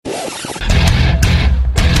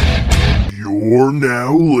You're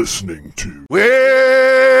now listening to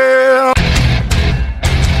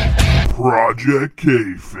Project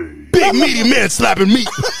Kayfabe. Big meaty man slapping meat.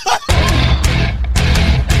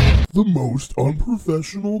 The most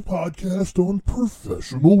unprofessional podcast on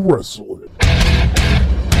professional wrestling.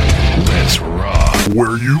 Let's rock.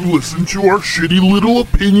 Where you listen to our shitty little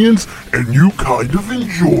opinions and you kind of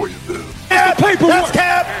enjoy them. Yeah, paper. That's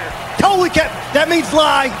cap. Totally cap. That means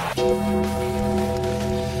lie.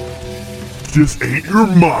 This ain't your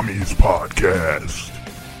mommy's podcast.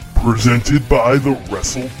 Presented by the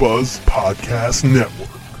WrestleBuzz Podcast Network.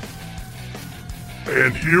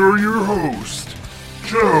 And here are your hosts,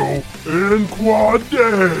 Joe and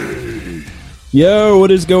Quade. Yo,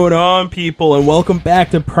 what is going on, people? And welcome back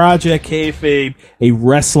to Project Kayfabe, a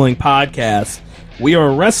wrestling podcast. We are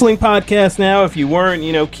a wrestling podcast now. If you weren't,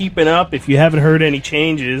 keeping up, if you haven't heard any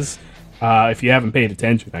changes, if you haven't paid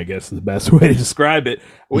attention, I guess is the best way to describe it.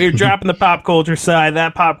 We're dropping the pop culture side.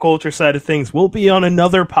 That pop culture side of things will be on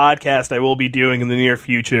another podcast I will be doing in the near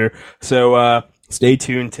future. So stay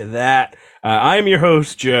tuned to that. I am your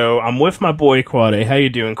host, Joe. I'm with my boy, Quade. How you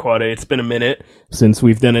doing, Quade? It's been a minute since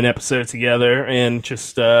we've done an episode together, and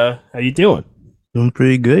just, how you doing? Doing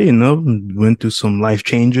pretty good, Went through some life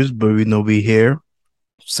changes, but we here.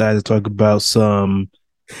 Decided to talk about some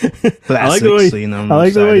classics, I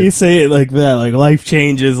like the way you say it like that, like life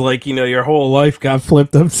changes, like, your whole life got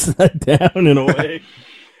flipped upside down in a way.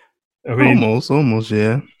 I mean, almost,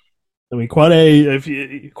 yeah. I mean,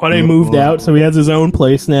 Quade moved out, so he has his own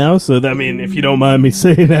place now. So, if you don't mind me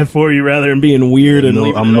saying that for you, rather than being weird and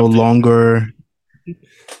I'm no longer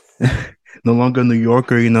a New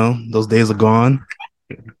Yorker. Those days are gone.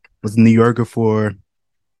 I was a New Yorker for,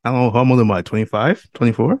 I don't know, how old am I? 25,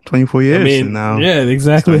 24 years. And now, yeah,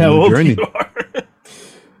 exactly how old you are.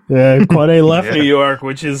 Yeah, Quade left New York,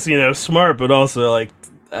 which is smart, but also like,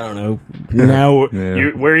 I don't know. Now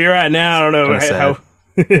where you're at now, I don't know how.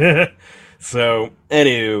 So,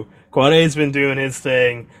 anywho, Quade's been doing his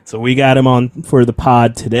thing, so we got him on for the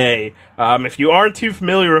pod today. If you aren't too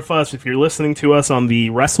familiar with us, if you're listening to us on the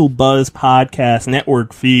WrestleBuzz Podcast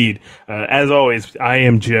Network feed, as always, I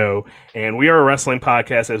am Joe, and we are a wrestling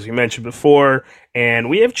podcast, as we mentioned before, and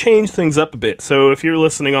we have changed things up a bit. So if you're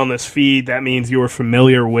listening on this feed, that means you're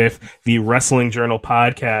familiar with the Wrestling Journal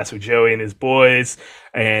podcast with Joey and his boys.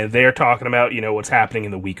 And they're talking about, what's happening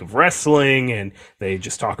in the week of wrestling, and they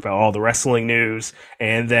just talk about all the wrestling news.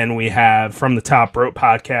 And then we have From the Top Rope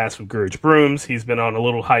podcast with Gurge Brooms. He's been on a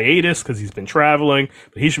little hiatus because he's been traveling,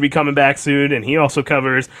 but he should be coming back soon. And he also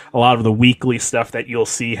covers a lot of the weekly stuff that you'll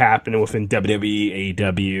see happening within WWE,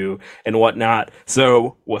 AEW, and whatnot.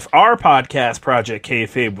 So with our podcast, Project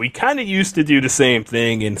Kayfabe, we kind of used to do the same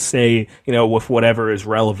thing and say, with whatever is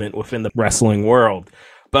relevant within the wrestling world.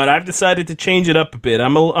 But I've decided to change it up a bit.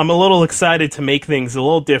 I'm a little excited to make things a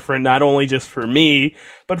little different, not only just for me,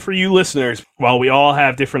 but for you listeners. While we all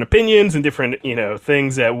have different opinions and different,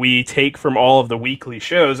 things that we take from all of the weekly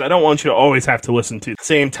shows, I don't want you to always have to listen to the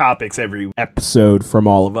same topics every episode from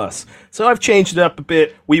all of us. So I've changed it up a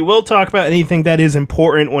bit. We will talk about anything that is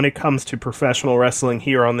important when it comes to professional wrestling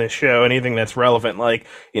here on this show, anything that's relevant, like,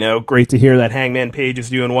 great to hear that Hangman Page is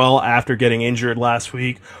doing well after getting injured last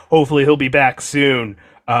week. Hopefully he'll be back soon.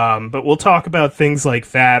 But we'll talk about things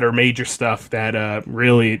like that or major stuff that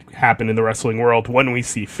really happened in the wrestling world when we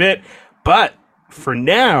see fit. But for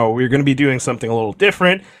now, we're going to be doing something a little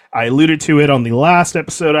different. I alluded to it on the last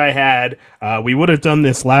episode I had. We would have done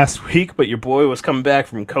this last week, but your boy was coming back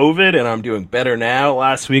from COVID, and I'm doing better now.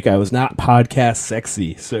 Last week, I was not podcast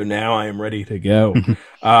sexy, so now I am ready to go.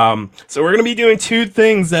 So we're going to be doing two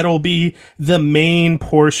things that'll be the main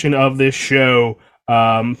portion of this show.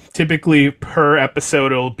 Typically per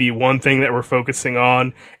episode, it'll be one thing that we're focusing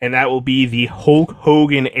on, and that will be the Hulk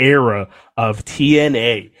Hogan era of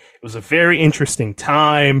TNA. It was a very interesting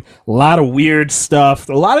time, a lot of weird stuff,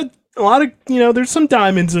 a lot of, there's some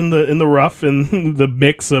diamonds in the rough and the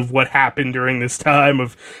mix of what happened during this time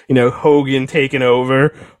of, Hogan taking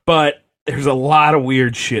over, but there's a lot of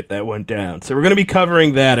weird shit that went down. So we're going to be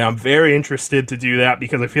covering that. I'm very interested to do that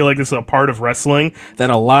because I feel like this is a part of wrestling that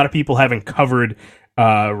a lot of people haven't covered.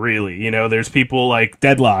 Really, there's people like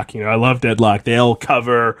Deadlock. I love Deadlock. They'll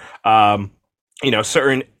cover,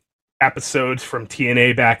 certain episodes from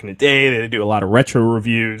TNA back in the day. They do a lot of retro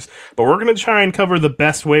reviews, but we're going to try and cover the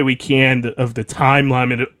best way we can of the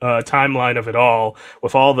timeline of it all,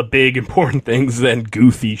 with all the big important things and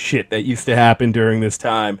goofy shit that used to happen during this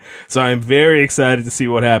time. So I'm very excited to see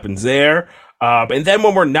what happens there. And then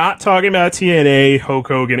when we're not talking about TNA, Hulk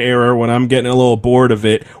Hogan era, when I'm getting a little bored of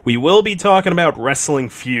it, we will be talking about wrestling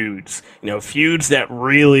feuds. Feuds that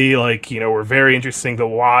really, were very interesting to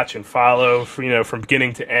watch and follow, from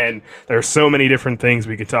beginning to end. There are so many different things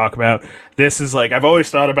we could talk about. This is I've always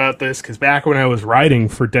thought about this, because back when I was writing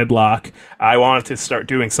for Deadlock, I wanted to start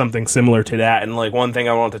doing something similar to that. And, one thing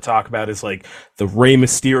I wanted to talk about is, the Rey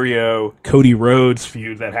Mysterio, Cody Rhodes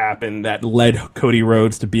feud that happened that led Cody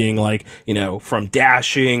Rhodes to being, from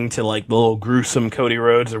dashing to, the little gruesome Cody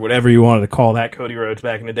Rhodes, or whatever you wanted to call that Cody Rhodes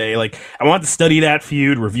back in the day. I wanted to study that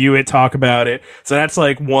feud, review it, talk about it. So that's,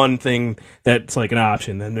 one thing that's, an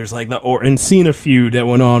option. Then there's, the Orton Cena feud that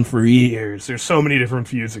went on for years. There's so many different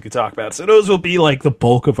feuds we could talk about. So those will be, the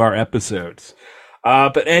bulk of our episodes.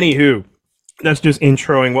 But anywho, that's just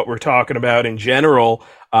introing what we're talking about in general.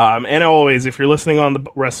 And always, if you're listening on the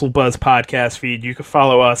WrestleBuzz podcast feed, you can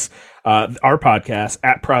follow us, our podcast,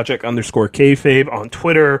 at Project_Kayfabe on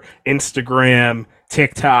Twitter, Instagram,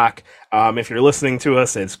 TikTok. If you're listening to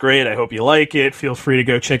us, it's great. I hope you like it. Feel free to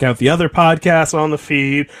go check out the other podcasts on the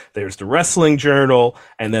feed. There's the Wrestling Journal,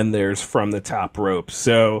 and then there's From the Top Rope.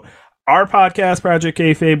 So our podcast, Project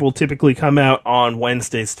Kayfabe, will typically come out on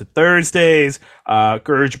Wednesdays to Thursdays.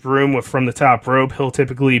 Gurge Broom with From the Top Rope, he'll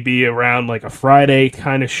typically be around a Friday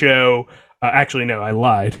kind of show. Actually, no, I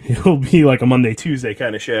lied. It'll be a Monday, Tuesday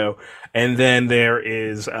kind of show. And then there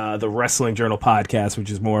is the Wrestling Journal podcast, which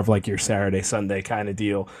is more of your Saturday, Sunday kind of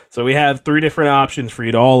deal. So we have 3 different options for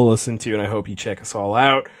you to all listen to, and I hope you check us all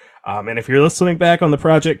out. And if you're listening back on the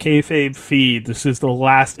Project Kayfabe feed, this is the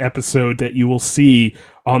last episode that you will see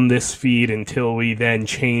on this feed until we then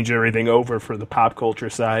change everything over for the pop culture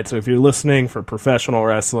side. So if you're listening for professional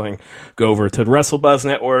wrestling, go over to the WrestleBuzz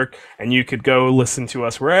Network, and you could go listen to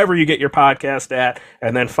us wherever you get your podcast at,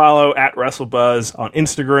 and then follow at WrestleBuzz on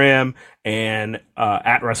Instagram and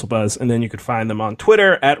at WrestleBuzz, and then you could find them on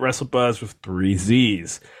Twitter at WrestleBuzz with 3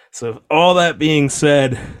 Z's. So all that being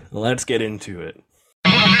said, let's get into it.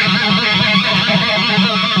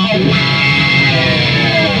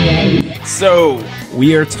 So,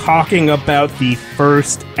 we are talking about the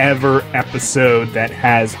first ever episode that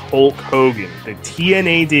has Hulk Hogan, the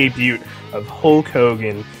TNA debut of Hulk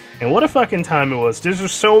Hogan. And what a fucking time it was. There's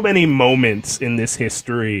just so many moments in this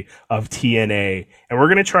history of TNA. And we're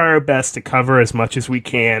going to try our best to cover as much as we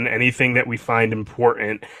can, anything that we find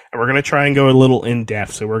important. And we're going to try and go a little in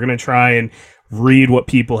depth. So we're going to try and read what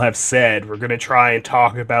people have said. We're going to try and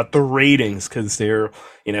talk about the ratings, because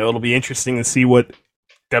it'll be interesting to see what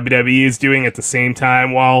WWE is doing at the same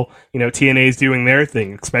time while, TNA is doing their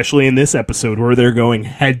thing, especially in this episode where they're going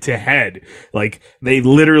head to head. They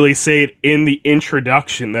literally say it in the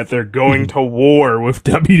introduction that they're going to war with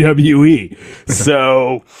WWE.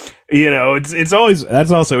 So, it's always,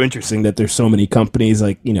 that's also interesting that there's so many companies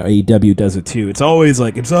AEW does it too. It's always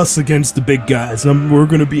it's us against the big guys. We're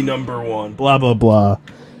going to be number one, blah, blah, blah.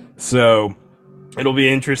 So it'll be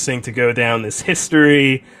interesting to go down this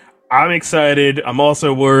history. I'm excited. I'm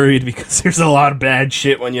also worried because there's a lot of bad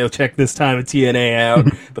shit when you check this time of TNA out.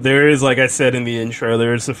 But there is, like I said in the intro,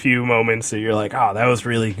 there's a few moments that you're like, oh, that was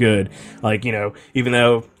really good. Even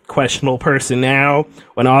though questionable person now,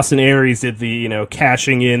 when Austin Aries did the,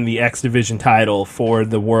 cashing in the X Division title for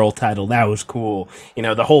the world title, that was cool.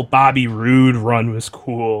 The whole Bobby Roode run was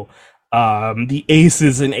cool. The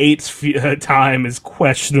Aces and Eights time is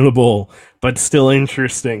questionable, but still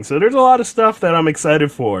interesting. So there's a lot of stuff that I'm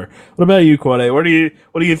excited for. What about you, Quade? What do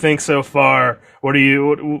you think so far?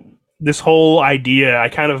 This whole idea, I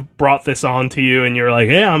kind of brought this on to you, and you're like,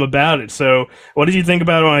 yeah, I'm about it. So what did you think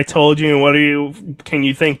about it when I told you, and can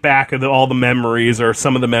you think back of all the memories, or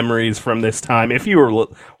some of the memories from this time, if you were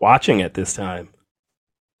watching at this time?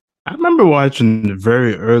 I remember watching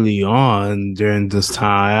very early on during this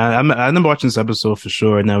time. I remember watching this episode for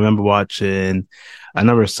sure, and I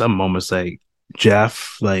remember some moments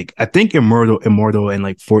Jeff, I think Immortal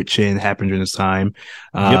and Fortune happened during this time.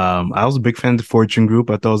 Yep. I was a big fan of the Fortune group.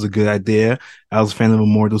 I thought it was a good idea. I was a fan of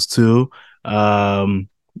Immortals too. Of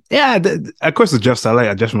course, the Jeff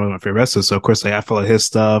Sally, Jeff's one of my favorite wrestlers, so of course I follow his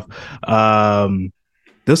stuff.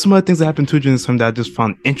 There's some other things that happened too during this time that I just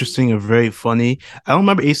found interesting and very funny. I don't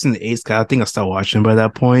remember Ace and the Eights, I think I stopped watching by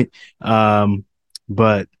that point.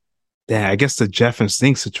 But yeah, I guess the Jeff and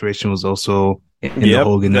Sting situation was also in the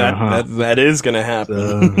Hogan. That is going to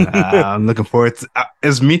happen. I'm looking forward to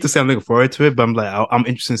it's mean to say I'm looking forward to it, but I'm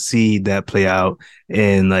interested to see that play out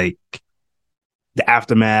in the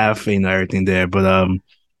aftermath and everything there. But I'm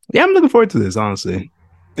looking forward to this, honestly.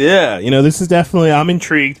 Yeah, this is definitely, I'm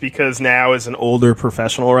intrigued because now as an older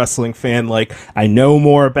professional wrestling fan, like, I know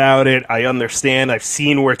more about it. I understand. I've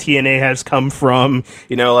seen where TNA has come from.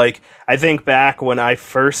 Like, I think back when I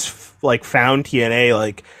first, like, found TNA,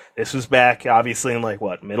 like, this was back, obviously, in, like,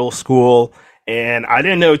 middle school, and I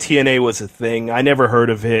didn't know TNA was a thing. I never heard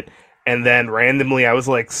of it, and then randomly I was,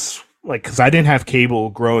 like, because I didn't have cable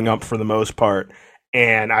growing up for the most part.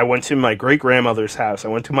 And I went to my great-grandmother's house. I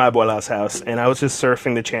went to my abuela's house, and I was just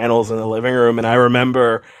surfing the channels in the living room. And I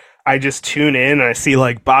remember I just tune in, and I see,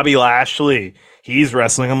 like, Bobby Lashley. He's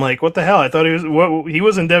wrestling. I'm like, what the hell? I thought he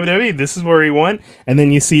was in WWE. This is where he went. And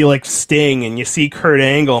then you see, like, Sting, and you see Kurt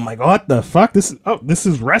Angle. I'm like, what the fuck? This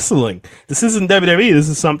is wrestling. This isn't WWE. This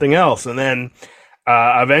is something else. And then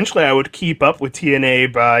eventually I would keep up with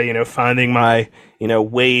TNA by, finding my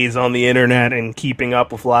ways on the internet and keeping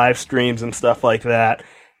up with live streams and stuff like that.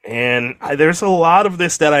 And there's a lot of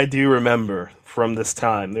this that I do remember from this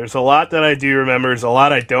time. There's a lot that I do remember. There's a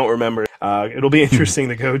lot I don't remember. It'll be interesting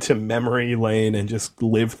to go to memory lane and just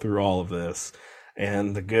live through all of this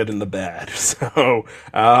and the good and the bad. So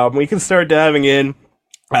we can start diving in.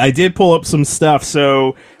 I did pull up some stuff.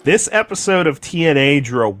 So this episode of TNA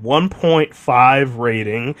drew a 1.5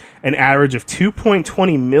 rating, an average of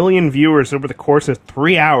 2.20 million viewers over the course of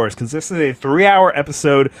 3 hours, because this is a 3-hour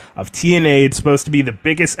episode of TNA. It's supposed to be the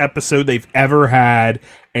biggest episode they've ever had,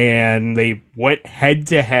 and they went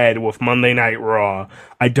head-to-head with Monday Night Raw.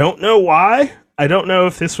 I don't know why. I don't know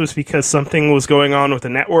if this was because something was going on with the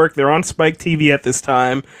network. They're on Spike TV at this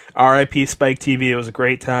time. RIP Spike TV. It was a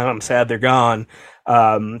great time. I'm sad they're gone.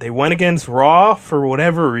 They went against Raw for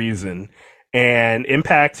whatever reason, and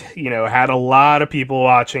Impact, had a lot of people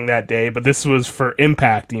watching that day, but this was for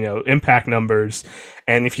Impact, Impact numbers.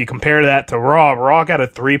 And if you compare that to Raw got a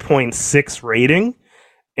 3.6 rating,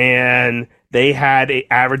 and they had an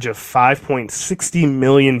average of 5.60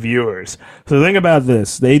 million viewers. So think about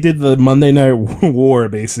this. They did the Monday Night War,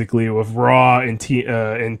 basically, with Raw and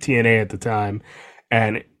TNA at the time,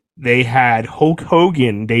 and they had Hulk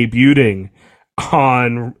Hogan debuting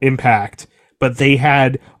on Impact, but they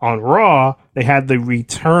had on Raw, they had the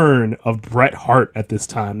return of Bret Hart at this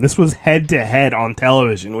time. This was head to head on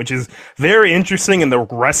television, which is very interesting in the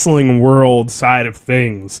wrestling world side of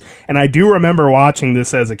things. And I do remember watching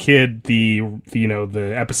this as a kid, the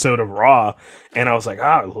episode of Raw, and I was like,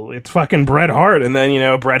 it's fucking Bret Hart. And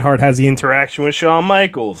then, Bret Hart has the interaction with Shawn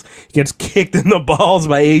Michaels. He gets kicked in the balls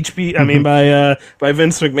by by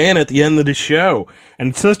Vince McMahon at the end of the show.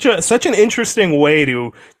 And such an interesting way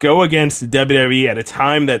to go against the WWE at a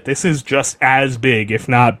time that this is just as big, if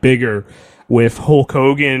not bigger, with Hulk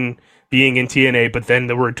Hogan being in TNA, but then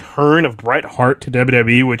the return of Bret Hart to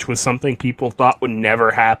WWE, which was something people thought would never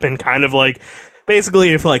happen. Kind of like, basically,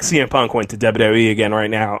 if like CM Punk went to WWE again right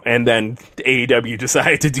now, and then AEW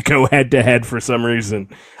decided to go head to head for some reason.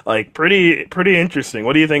 Like, pretty interesting.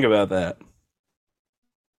 What do you think about that?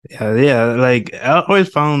 Yeah, like I always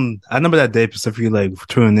found, I remember that day specifically, like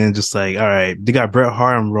tuning in, just like, all right, they got Bret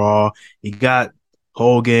Hart on Raw, you got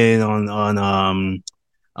Hogan on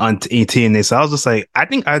TNA, so I was just like, I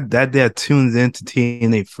think that day I tuned into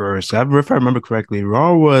TNA first. If I remember correctly,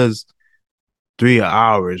 Raw was 3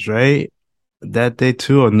 hours, right? That day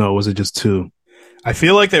too, or no? Was it just 2? I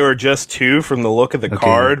feel like they were just 2 from the look of the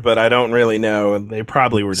card, but I don't really know. They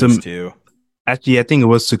probably were just 2. Actually, I think it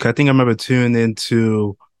was 2. I think I remember tuning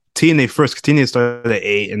into TNA first, because TNA started at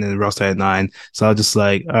 8 and then Raw started at 9. So I was just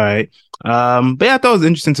like, all right. But yeah, I thought it was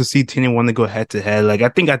interesting to see TNA want to go head to head. Like, I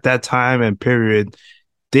think at that time and period,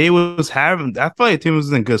 I felt like team was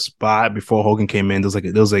in a good spot before Hogan came in. There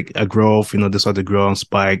was like a growth, they started to grow on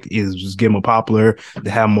Spike. It was just getting more popular.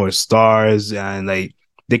 They had more stars, and like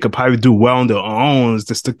they could probably do well on their own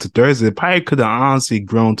to stick to Thursday. They probably could have honestly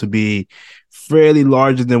grown to be fairly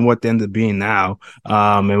larger than what they ended up being now.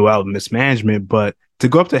 And mismanagement, but to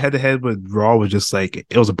go up to head with Raw was just like,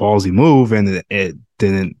 it was a ballsy move, and it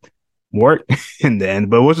didn't work in the end.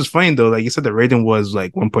 But what's just funny though, like you said, the rating was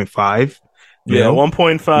like 1.5. Yeah,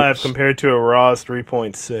 1.5 compared to a Raw's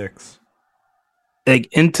 3.6. Like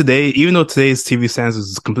even though today's TV standards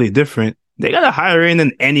is completely different, they got a higher rating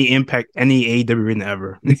than any Impact, any AEW rating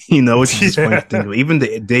ever. Which is just funny thing. Even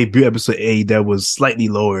the debut episode that was slightly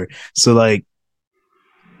lower. So like,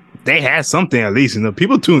 they had something at least.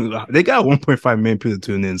 People they got 1.5 million people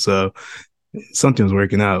tune in, so something was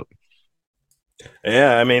working out.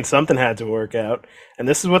 Yeah, I mean, something had to work out. And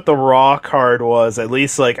this is what the Raw card was. At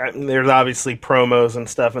least, like, there's obviously promos and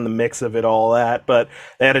stuff in the mix of it, all that. But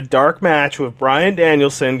they had a dark match with Bryan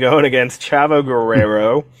Danielson going against Chavo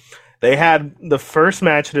Guerrero. They had the first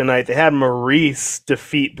match of the night. They had Maurice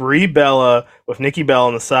defeat Brie Bella with Nikki Bella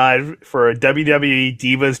on the side for a WWE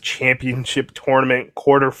Divas Championship Tournament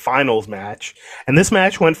quarterfinals match. And this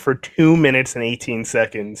match went for 2 minutes and 18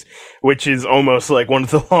 seconds, which is almost like one of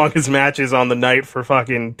the longest matches on the night for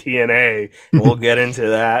fucking TNA. We'll get into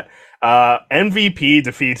that. MVP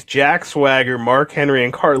defeats Jack Swagger, Mark Henry,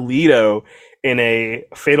 and Carlito in a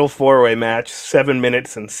fatal four-way match, 7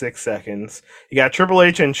 minutes and 6 seconds. You got Triple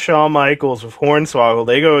H and Shawn Michaels with Hornswoggle.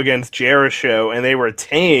 They go against Jericho, and they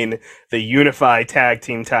retain the unified tag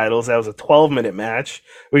team titles. That was a 12-minute match.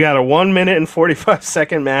 We got a 1 minute and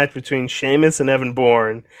 45-second match between Sheamus and Evan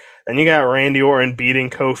Bourne. Then you got Randy Orton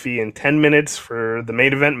beating Kofi in 10 minutes for the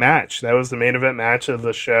main event match. That was the main event match of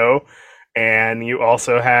the show. And you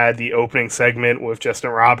also had the opening segment with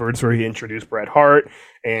Justin Roberts where he introduced Bret Hart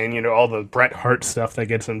and, you know, all the Bret Hart stuff that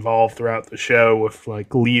gets involved throughout the show with,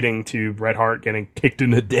 like, leading to Bret Hart getting kicked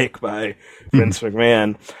in the dick by Vince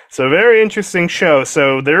McMahon. So very interesting show.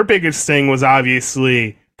 So their biggest thing was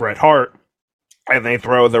obviously Bret Hart, and they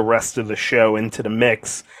throw the rest of the show into the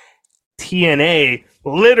mix. TNA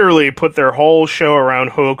literally put their whole show around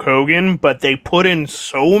Hulk Hogan, but they put in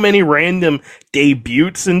so many random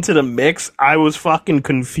debuts into the mix. I was fucking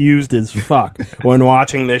confused as fuck when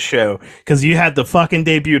watching this show, because you had the fucking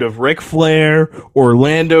debut of Ric Flair,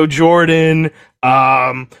 Orlando Jordan,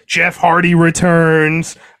 Jeff Hardy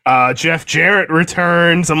returns, Jeff Jarrett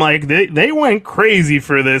returns. I'm like, they went crazy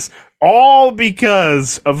for this, all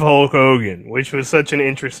because of Hulk Hogan, which was such an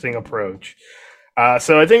interesting approach.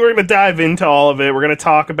 So I think we're going to dive into all of it. We're going to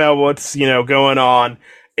talk about what's, you know, going on,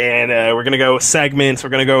 and we're going to go with segments.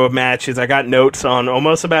 We're going to go with matches. I got notes on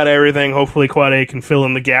almost about everything. Hopefully Quade can fill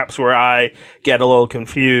in the gaps where I get a little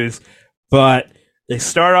confused. But they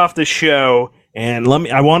start off the show, and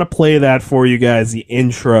I want to play that for you guys, the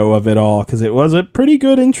intro of it all, because it was a pretty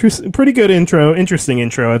good intro, interesting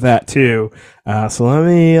intro at that too. So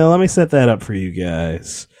let me set that up for you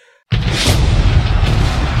guys.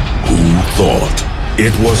 Who thought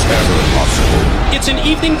it was ever possible? It's an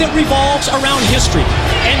evening that revolves around history.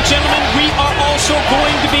 And gentlemen, we are also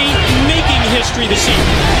going to be making history this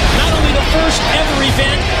evening. Not only the first ever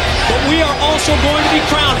event, but we are also going to be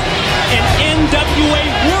crowning an NWA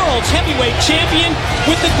World's Heavyweight Champion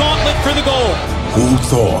with the gauntlet for the gold. Who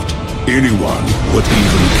thought anyone would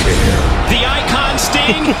even care? The Icon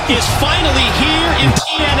Sting is finally here in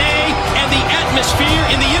TNA, and the atmosphere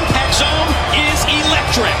in the Impact Zone is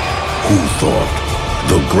electric. Who thought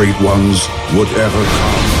the great ones would ever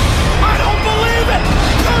come? I don't believe it!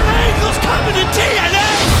 Kurt Angle's coming to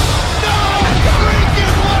TNA! No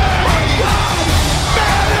freaking way! My God!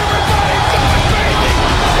 Man, everybody's going crazy!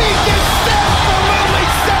 He just absolutely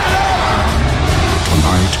set it up!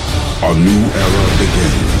 Tonight, a new era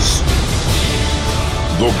begins.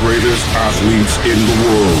 The greatest athletes in the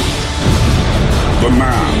world. The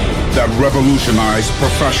man that revolutionized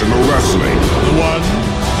professional wrestling. The one,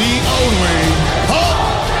 the only, Hulk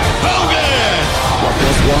Hogan! What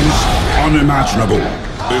was once unimaginable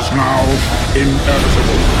is now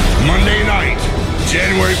inevitable. Monday night,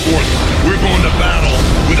 January 4th, we're going to battle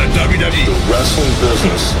with a WWE. The wrestling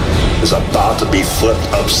business is about to be flipped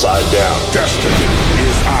upside down. Destiny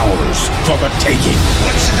is ours for the taking.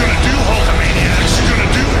 What you gonna do, Hulkamaniacs? You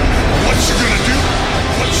gonna do it? What you gonna do?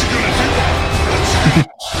 What you gonna do? What you gonna do?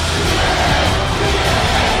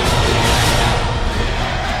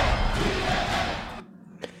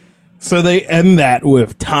 So they end that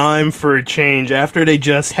with time for a change after they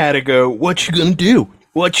just had to go, what you gonna do?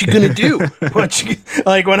 What you gonna do?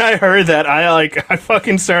 Like, when I heard that, I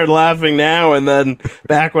fucking started laughing now, and then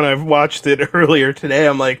back when I watched it earlier today,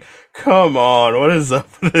 I'm like, come on, what is up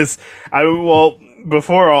with this?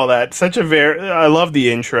 Before all that, I love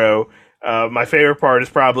the intro. My favorite part is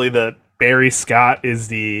probably that Barry Scott is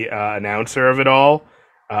the announcer of it all.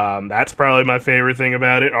 That's probably my favorite thing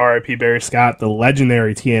about it. R.I.P. Barry Scott, the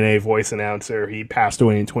legendary TNA voice announcer. He passed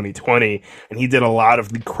away in 2020, and he did a lot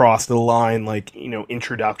of the cross the line, like, you know,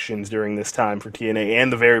 introductions during this time for TNA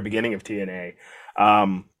and the very beginning of TNA.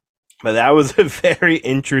 But that was a very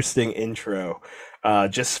interesting intro.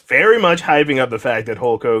 Just very much hyping up the fact that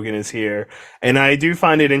Hulk Hogan is here. And I do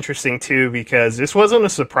find it interesting, too, because this wasn't a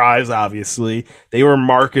surprise, obviously. They were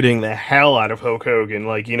marketing the hell out of Hulk Hogan.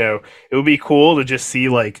 Like, you know, it would be cool to just see,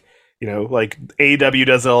 like, you know, like AEW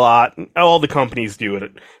does it a lot. All the companies do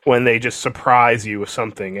it when they just surprise you with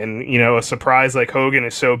something. And, you know, a surprise like Hogan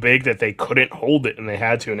is so big that they couldn't hold it and they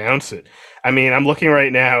had to announce it. I mean, I'm looking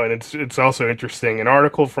right now, and it's also interesting. An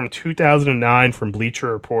article from 2009 from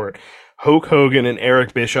Bleacher Report. Hulk Hogan and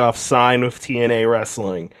Eric Bischoff signed with TNA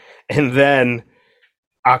Wrestling. And then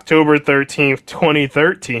October 13th,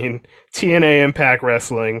 2013, TNA Impact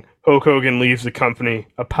Wrestling. Hulk Hogan leaves the company,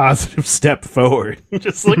 a positive step forward.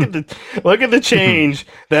 Just look at the change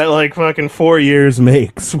that like fucking 4 years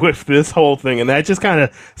makes with this whole thing, and that just kind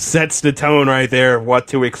of sets the tone right there of what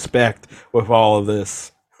to expect with all of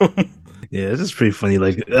this. Yeah, it's just pretty funny.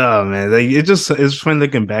 Like, oh man, like it's funny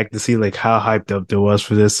looking back to see like how hyped up there was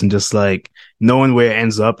for this, and just like knowing where it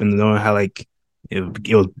ends up and knowing how like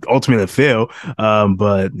it will ultimately fail.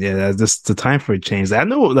 But yeah, that's just the time for a change. I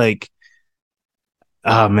know, like.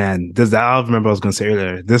 Oh man, I remember I was going to say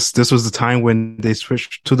earlier. This was the time when they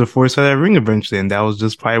switched to the four-sided ring eventually, and that was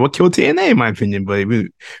just probably what killed TNA, in my opinion. But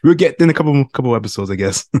we'll get in a couple episodes, I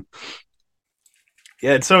guess.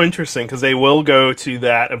 Yeah, it's so interesting because they will go to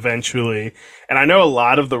that eventually, and I know a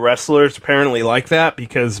lot of the wrestlers apparently like that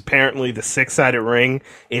because apparently the six-sided ring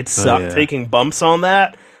it sucked taking bumps on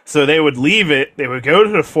that. So they would leave it. They would go to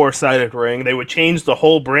the four-sided ring. They would change the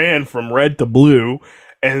whole brand from red to blue.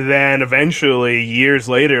 And then eventually, years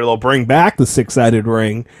later, they'll bring back the six-sided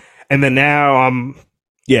ring. And then now,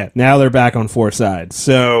 now they're back on four sides.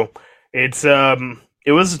 So it's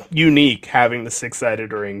it was unique having the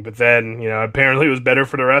six-sided ring. But then, apparently it was better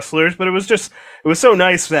for the wrestlers. But it was so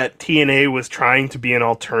nice that TNA was trying to be an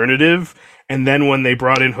alternative. And then when they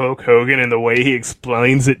brought in Hulk Hogan and the way he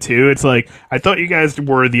explains it too, it's like, I thought you guys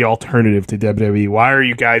were the alternative to WWE. Why are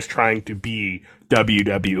you guys trying to be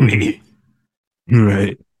WWE?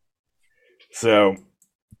 Right. So,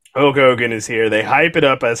 Hulk Hogan is here. They hype it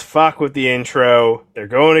up as fuck with the intro. They're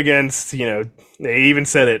going against, they even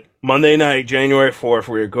said it, Monday night, January 4th,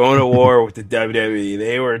 we were going to war with the WWE.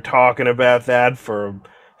 They were talking about that for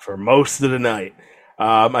most of the night.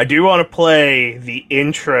 I do want to play the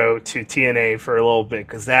intro to TNA for a little bit,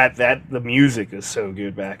 because the music is so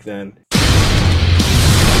good back then.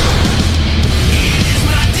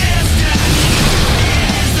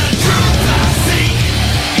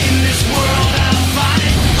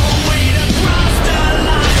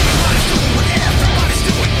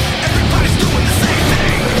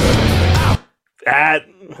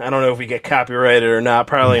 I don't know if we get copyrighted or not.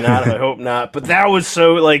 Probably not. I hope not. But that was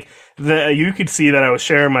so like you could see that I was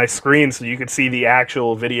sharing my screen, so you could see the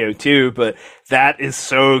actual video too. But that is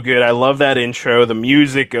so good. I love that intro. The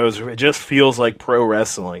music goes. It just feels like pro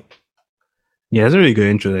wrestling. Yeah, it's a really good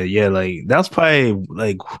intro. Yeah, like that's probably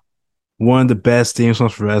like one of the best theme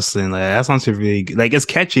songs for wrestling. Like that sounds really good. Like it's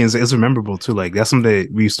catchy and it's memorable too. Like that's something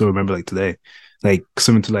that we still remember like today. Like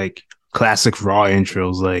similar to like classic Raw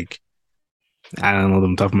intros. Like. I don't know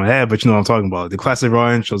them top of my head, but you know what I'm talking about. The classic Raw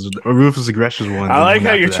intros, Ruthless Aggression one. I like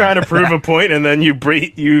how you're trying to prove a point and then you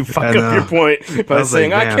fuck up your point by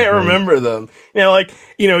saying, I can't remember them.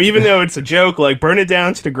 Even though it's a joke, like Burn It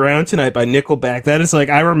Down to the Ground Tonight by Nickelback, that is like,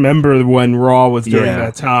 I remember when Raw was during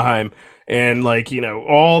that time. And like,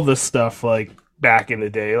 all the stuff like back in the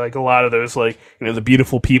day, like a lot of those, like, the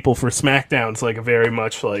Beautiful People for SmackDown's like a very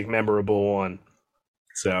much like memorable one.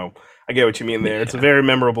 So I get what you mean there. Yeah. It's a very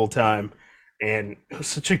memorable time. And it was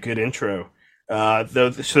such a good intro. So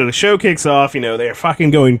the show kicks off, they're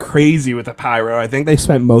fucking going crazy with the pyro. I think they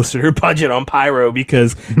spent most of their budget on pyro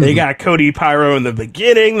because they got Cody Pyro in the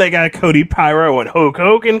beginning. They got Cody Pyro when Hulk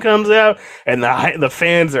Hogan comes out, and the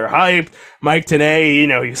fans are hyped. Mike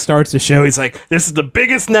Tenay, he starts the show. He's like, this is the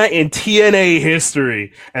biggest night in TNA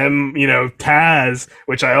history. And, Taz,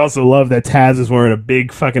 which I also love that Taz is wearing a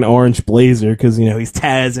big fucking orange blazer because, he's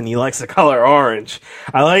Taz and he likes the color orange.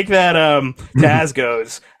 I like that Taz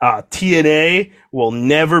goes, TNA will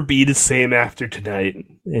never be the same after tonight.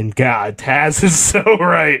 And God, Taz is so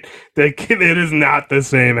right. It is not the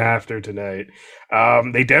same after tonight.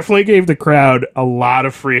 They definitely gave the crowd a lot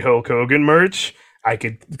of free Hulk Hogan merch.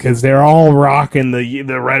 Because they're all rocking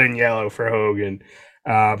the red and yellow for Hogan.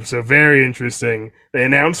 So very interesting. They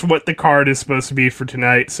announced what the card is supposed to be for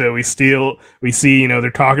tonight. So we see,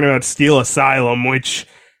 they're talking about Steel Asylum, which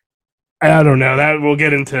I don't know. That we'll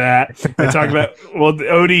get into that. They talk about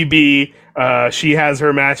ODB. She has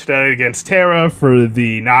her match tonight against Tara for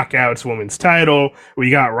the Knockouts Women's title.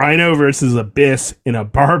 We got Rhino versus Abyss in a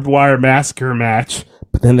barbed wire massacre match.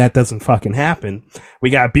 But then that doesn't fucking happen. We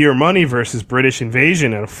got Beer Money versus British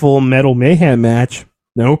Invasion in a Full Metal Mayhem match.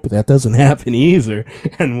 Nope, that doesn't happen either.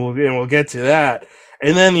 And we'll get to that.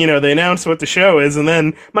 And then, they announce what the show is, and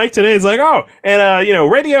then Mike today is like,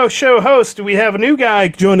 radio show host, we have a new guy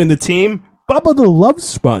joining the team, Bubba the Love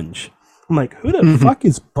Sponge. I'm like, who the fuck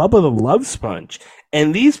is Bubba the Love Sponge?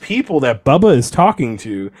 And these people that Bubba is talking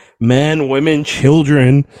to, men, women,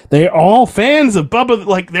 children, they're all fans of Bubba.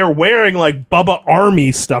 Like, they're wearing, like, Bubba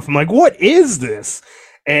Army stuff. I'm like, what is this?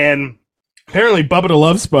 And Apparently, Bubba the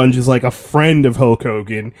Love Sponge is like a friend of Hulk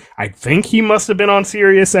Hogan. I think he must have been on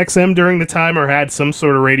Sirius XM during the time or had some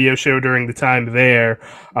sort of radio show during the time there.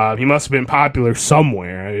 He must have been popular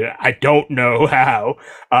somewhere. I don't know how.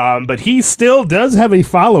 But he still does have a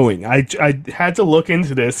following. I had to look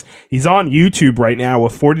into this. He's on YouTube right now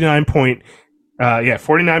with 49 point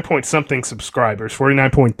something subscribers,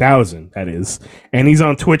 49,000 that is, and he's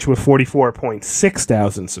on Twitch with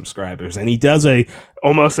 44,600 subscribers, and he does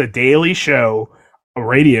almost a daily show, a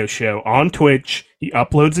radio show on Twitch. He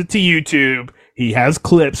uploads it to YouTube. He has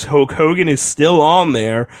clips. Hulk Hogan is still on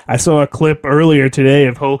there. I saw a clip earlier today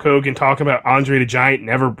of Hulk Hogan talking about Andre the Giant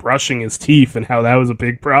never brushing his teeth and how that was a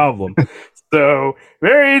big problem. So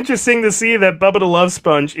very interesting to see that Bubba the Love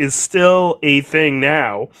Sponge is still a thing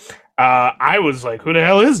now. I was like, who the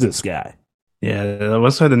hell is this guy? Yeah,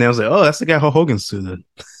 once I heard the name, I was like, oh, that's the guy Hulk Hogan sued.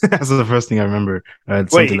 That's the first thing I remember.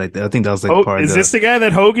 Something like that. I think that was like part of this the guy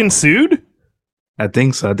that Hogan sued? I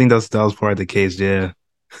think so. I think that was part of the case, yeah.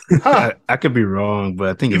 Huh. I could be wrong, but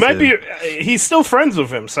I think he's still friends with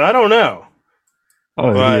him, so I don't know.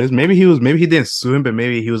 Oh, he is. Maybe he didn't sue him, but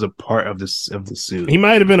maybe he was a part of the suit. He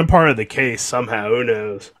might have been a part of the case somehow. Who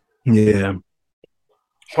knows? Yeah.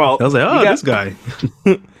 Well, I was like, this guy.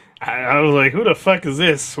 I was like, who the fuck is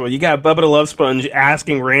this? Well, you got Bubba the Love Sponge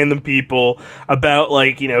asking random people about,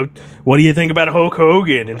 like, what do you think about Hulk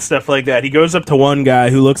Hogan and stuff like that. He goes up to one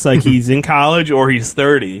guy who looks like he's in college or he's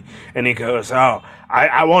 30, and he goes, oh,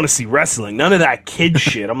 I want to see wrestling. None of that kid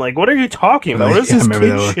shit. I'm like, what are you talking about? What is this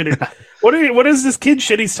kid shit? What is this kid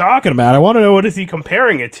shit he's talking about? I want to know, what is he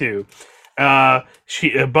comparing it to?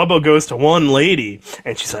 Bubba goes to one lady,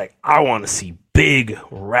 and she's like, I want to see big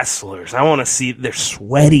wrestlers. I want to see they're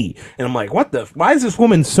sweaty. And I'm like, why is this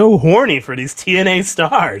woman so horny for these TNA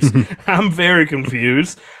stars? I'm very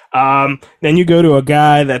confused. Then you go to a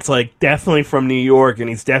guy that's like definitely from New York, and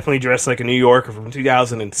he's definitely dressed like a New Yorker from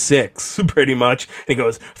 2006, pretty much. And he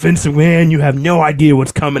goes, Vince McMahon, you have no idea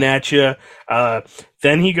what's coming at you.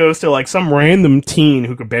 Then he goes to like some random teen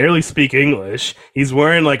who could barely speak English. He's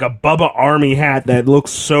wearing like a Bubba Army hat that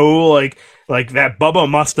looks so like that Bubba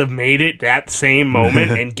must have made it that same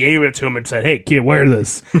moment and gave it to him and said, hey, kid, wear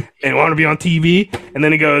this. And want to be on TV? And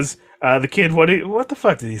then he goes, the kid, what the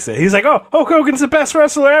fuck did he say? He's like, oh, Hulk Hogan's the best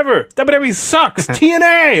wrestler ever. WWE sucks.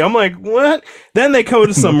 TNA. I'm like, what? Then they go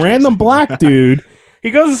to some random black dude.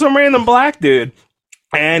 He goes to some random black dude.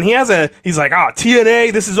 And he's like,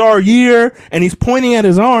 TNA, this is our year. And he's pointing at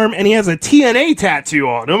his arm, and he has a TNA tattoo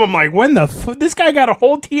on him. I'm like, when the fuck? This guy got a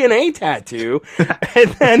whole TNA tattoo.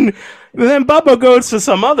 And then Bubba goes to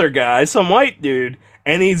some other guy, some white dude,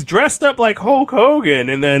 and he's dressed up like Hulk Hogan.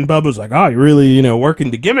 And then Bubba's like, oh, you're really,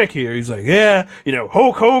 working the gimmick here. He's like, yeah,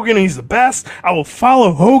 Hulk Hogan, he's the best. I will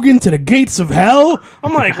follow Hogan to the gates of hell.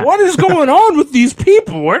 I'm like, what is going on with these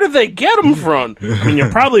people? Where did they get them from? I mean, you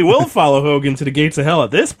probably will follow Hogan to the gates of hell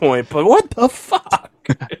at this point, but what the fuck?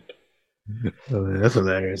 Oh, that's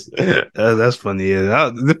hilarious. That's funny. Yeah.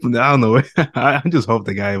 I don't know. I just hope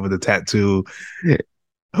the guy with the tattoo,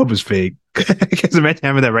 hope it's fake. Can't imagine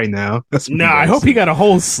having that right now. I hope he got a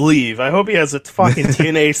whole sleeve. I hope he has a fucking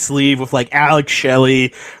TNA sleeve with like Alex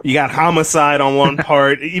Shelley. You got Homicide on one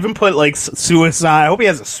part. Even put like Suicide. I hope he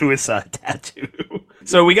has a Suicide tattoo.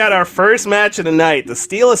 So we got our first match of the night, the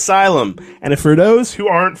Steel Asylum. And for those who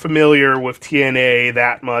aren't familiar with TNA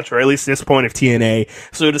that much, or at least this point of TNA,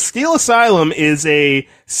 so the Steel Asylum is a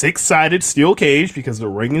 6-sided steel cage because the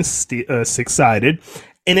ring is 6-sided.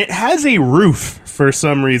 And it has a roof for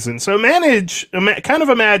some reason. So kind of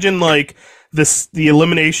imagine like the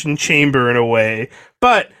Elimination Chamber in a way.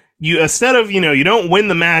 But you, instead of, you don't win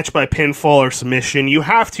the match by pinfall or submission, you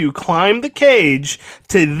have to climb the cage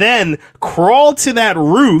to then crawl to that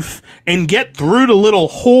roof and get through the little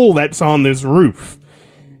hole that's on this roof.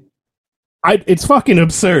 It's fucking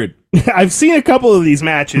absurd. I've seen a couple of these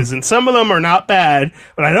matches, and some of them are not bad,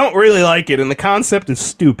 but I don't really like it, and the concept is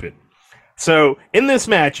stupid. So, in this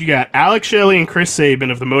match, you got Alex Shelley and Chris Sabin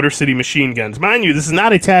of the Motor City Machine Guns. Mind you, this is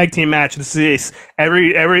not a tag team match. This is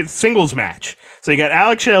every singles match. So you got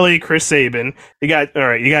Alex Shelley, Chris Sabin. You got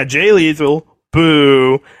Jay Lethal,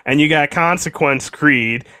 Boo, and you got Consequence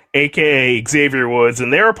Creed, aka Xavier Woods,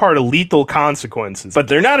 and they're a part of Lethal Consequences. But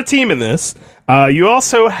they're not a team in this. You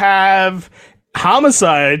also have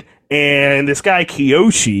Homicide and this guy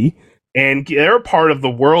Kiyoshi. and they're part of the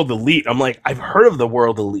World Elite. I'm like, I've heard of the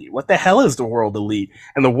World Elite. What the hell is the World Elite?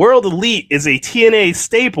 And the World Elite is a TNA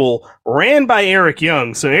staple ran by Eric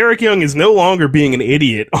Young. So Eric Young is no longer being an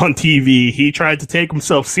idiot on TV. He tried to take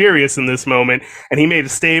himself serious in this moment, and he made a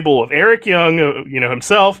stable of Eric Young,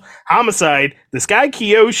 himself, Homicide, this guy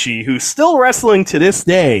Kiyoshi, who's still wrestling to this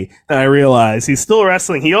day, that I realize. He's still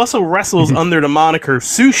wrestling. He also wrestles under the moniker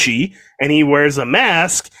Sushi, and he wears a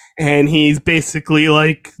mask, and he's basically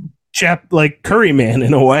like Curry Man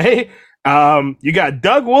in a way. You got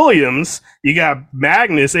Doug Williams, you got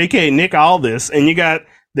Magnus, aka Nick Aldis, and you got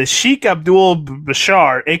the Sheikh Abdul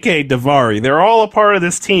Bashar, aka Davari. They're all a part of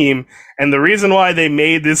this team, and the reason why they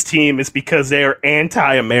made this team is because they are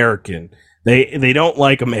anti-American. They don't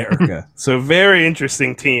like America. So very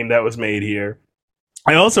interesting team that was made here.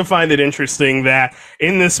 I also find it interesting that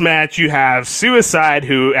in this match you have Suicide,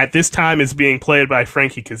 who at this time is being played by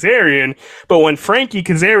Frankie Kazarian, but when Frankie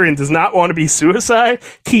Kazarian does not want to be Suicide,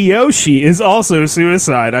 Kiyoshi is also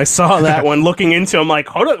Suicide. I saw that one looking into, I'm like,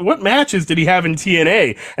 hold on, what matches did he have in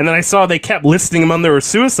TNA? And then I saw they kept listing him under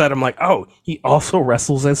Suicide. I'm like, oh, he also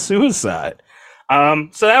wrestles as Suicide.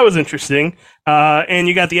 So that was interesting. And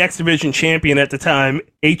you got the X Division champion at the time,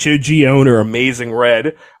 HOG owner, Amazing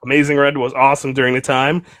Red. Amazing Red was awesome during the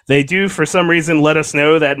time. They do, for some reason, let us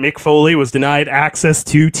know that Mick Foley was denied access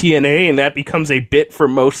to TNA, and that becomes a bit for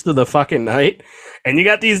most of the fucking night. And you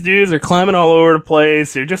got these dudes, they're climbing all over the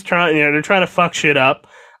place. They're just trying, they're trying to fuck shit up.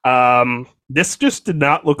 This just did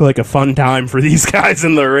not look like a fun time for these guys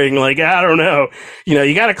in the ring. Like, I don't know.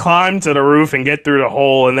 You got to climb to the roof and get through the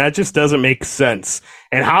hole, and that just doesn't make sense.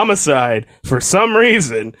 And Homicide, for some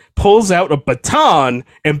reason, pulls out a baton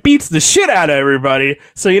and beats the shit out of everybody.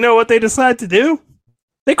 So you know what they decide to do?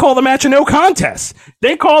 They call the match a no contest.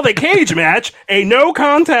 They call the cage match a no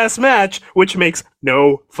contest match, which makes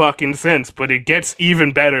no fucking sense, but it gets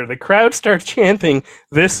even better. The crowd starts chanting,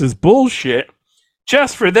 "This is bullshit,"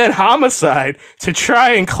 just for then Homicide to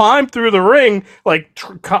try and climb through the ring, like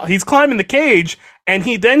he's climbing the cage, and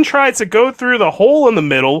he then tries to go through the hole in the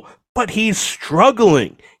middle, but he's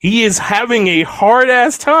struggling. He is having a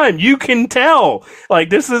hard-ass time. You can tell. Like,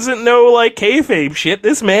 this isn't no, kayfabe shit.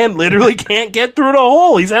 This man literally can't get through the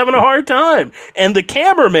hole. He's having a hard time. And the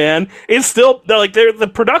cameraman is still, the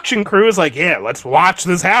production crew is like, yeah, let's watch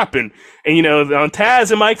this happen. And, on Taz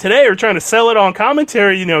and Mike today are trying to sell it on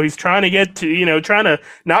commentary. He's trying to get to, trying to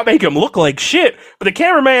not make him look like shit. But the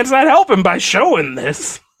cameraman's not helping by showing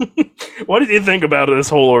this. What did you think about this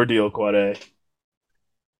whole ordeal, Quade?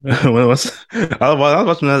 I was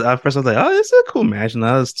watching that at first. I was like, "Oh, it's a cool match."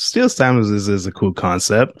 Now, Steel Simons is a cool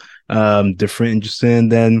concept, different, interesting.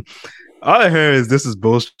 Then all I heard is this is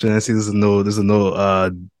bullshit. And I see this is no what do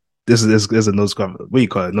you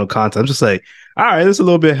call it? No content. I'm just like, all right, there's a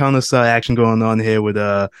little bit of Hell in a Cell action going on here with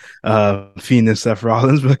Fiend and Seth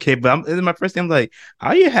Rollins. But okay, but my first thing, I'm like,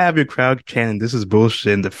 how you have your crowd chanting this is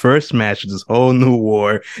bullshit in the first match of this whole new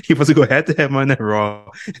war? You're supposed to go head to head on that Raw,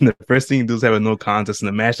 and the first thing you do is have a no contest in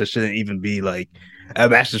a match that shouldn't even be like a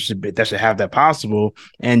match that should have that possible,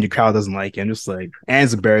 and your crowd doesn't like it. I'm just like, and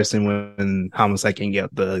it's embarrassing when Homicide can't get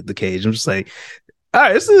out the cage. I'm just like, all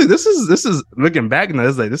right, this is looking back now,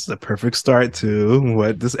 it's like this is a perfect start to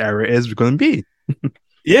what this era is going to be.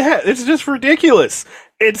 Yeah, it's just ridiculous.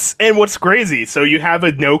 And what's crazy, so you have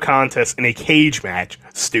a no contest in a cage match.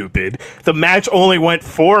 Stupid. The match only went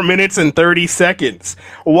 4 minutes and 30 seconds.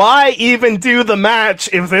 Why even do the match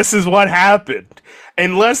if this is what happened?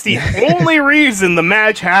 Unless the only reason the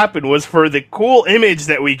match happened was for the cool image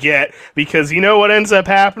that we get, because you know what ends up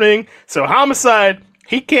happening? So Homicide,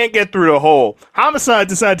 he can't get through the hole. Homicide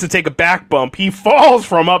decides to take a back bump. He falls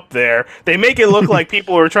from up there. They make it look like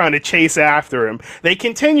people are trying to chase after him. They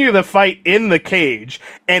continue the fight in the cage.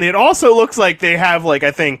 And it also looks like they have,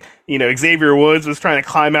 I think, Xavier Woods was trying to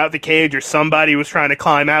climb out the cage, or somebody was trying to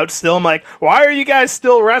climb out still. I'm like, why are you guys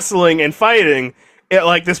still wrestling and fighting?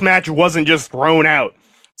 This match wasn't just thrown out.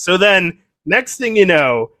 So then, next thing you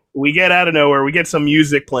know, we get out of nowhere, we get some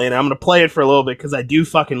music playing. I'm going to play it for a little bit because I do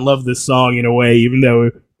fucking love this song in a way, even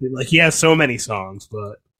though he has so many songs,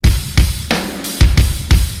 but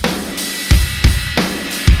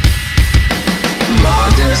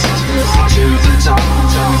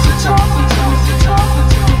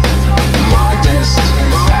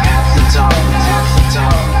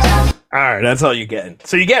Alright, that's all you get.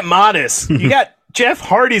 So you get Modest. You got Jeff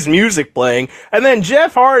Hardy's music playing, and then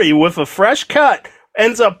Jeff Hardy with a fresh cut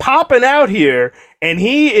ends up popping out here, and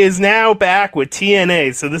he is now back with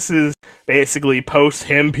TNA. So this is basically post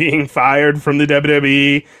him being fired from the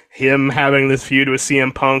WWE, him having this feud with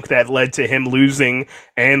CM Punk that led to him losing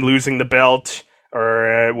the belt.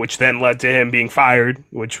 or which then led to him being fired,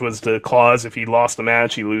 which was the clause: if he lost the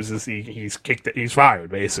match, he loses, he's fired,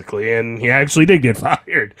 basically. And he actually did get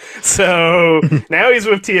fired. So now he's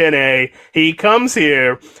with TNA. He comes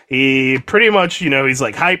here. He pretty much, he's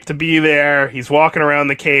like hyped to be there. He's walking around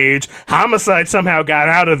the cage. Homicide somehow got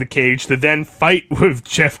out of the cage to then fight with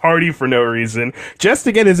Jeff Hardy for no reason, just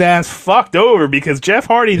to get his ass fucked over, because Jeff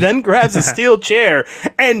Hardy then grabs a steel chair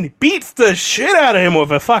and beats the shit out of him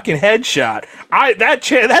with a fucking headshot. That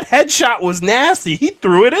headshot was nasty. He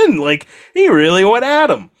threw it in. Like, he really went at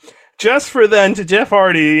him. Just for then to Jeff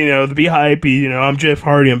Hardy, to be hypey, I'm Jeff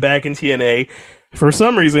Hardy, I'm back in TNA. For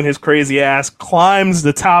some reason, his crazy ass climbs to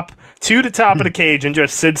the top of the cage and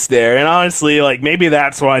just sits there. And honestly, like, maybe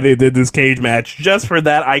that's why they did this cage match, just for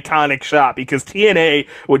that iconic shot, because TNA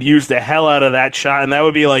would use the hell out of that shot, and that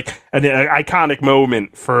would be like an iconic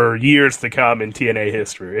moment for years to come in TNA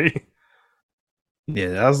history. Yeah,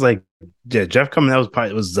 that was like, Jeff coming out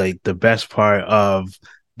was like the best part of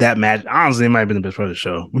that match. Honestly, it might have been the best part of the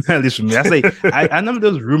show, at least for me. That's like, I know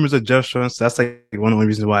there was rumors of Jeff showing, so that's like one of the only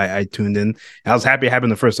reasons why I tuned in. I was happy it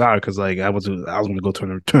happened the first hour, because like I was going to go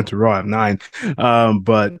turn to Raw at 9.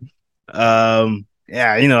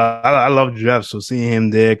 Yeah, I love Jeff, so seeing him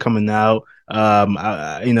there coming out. Part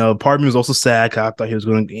of me was also sad, 'cause I thought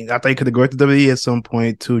he could have gone to WWE at some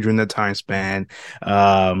point too during that time span.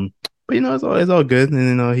 But it's all good,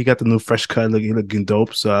 and he got the new fresh cut, looking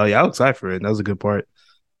dope. So yeah, I was excited for it. That was a good part.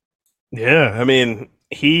 Yeah, I mean,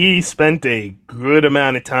 he spent a good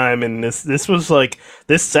amount of time in this. This was like,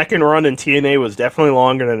 this second run in TNA was definitely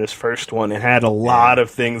longer than his first one. It had a lot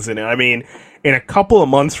of things in it. I mean, in a couple of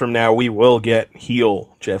months from now, we will get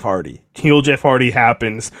heel Jeff Hardy. Heel Jeff Hardy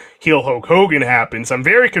happens. Heel Hulk Hogan happens. I'm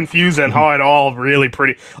very confused on how it all really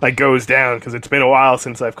goes down, because it's been a while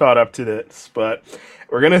since I've caught up to this. But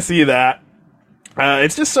we're going to see that.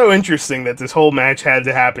 It's just so interesting that this whole match had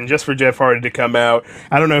to happen just for Jeff Hardy to come out.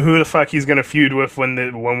 I don't know who the fuck he's going to feud with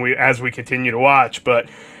as we continue to watch, but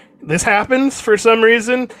this happens for some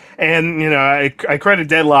reason. And, I credit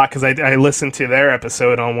Deadlock, because I listened to their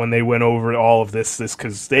episode on when they went over all of this,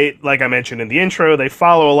 because they, like I mentioned in the intro, they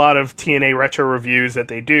follow a lot of TNA retro reviews that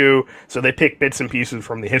they do, so they pick bits and pieces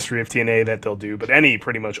from the history of TNA that they'll do, but any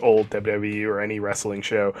pretty much old WWE or any wrestling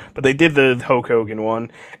show. But they did the Hulk Hogan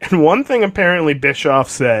one, and one thing apparently Bischoff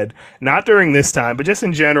said, not during this time, but just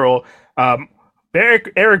in general,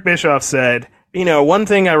 Eric Bischoff said, one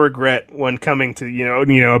thing I regret when coming to,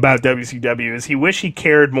 about WCW is he wished he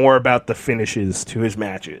cared more about the finishes to his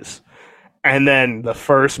matches. And then the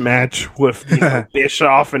first match with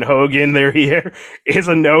Bischoff and Hogan, they're here, is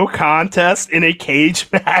a no contest in a cage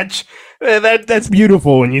match. That's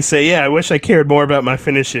beautiful when you say, yeah, I wish I cared more about my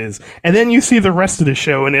finishes. And then you see the rest of the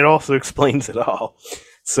show, and it also explains it all.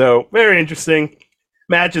 So, very interesting.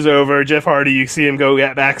 Match is over. Jeff Hardy, you see him go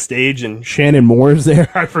backstage, and Shannon Moore's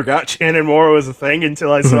there. I forgot Shannon Moore was a thing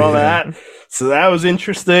until I saw that. So that was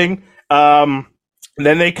interesting. Then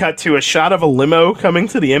they cut to a shot of a limo coming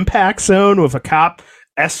to the impact zone with a cop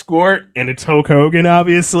escort, and it's Hulk Hogan,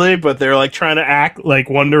 obviously, but they're like trying to act like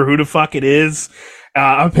wonder who the fuck it is.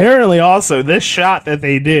 Apparently also, this shot that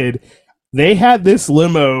they did, they had this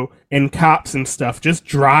limo and cops and stuff just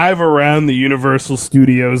drive around the Universal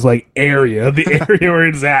Studios area, the area where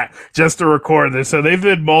it's at, just to record this. So they've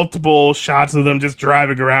did multiple shots of them just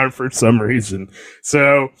driving around for some reason.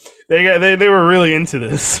 So they were really into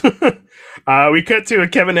this. We cut to a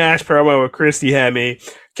Kevin Nash promo with Christy Hemme.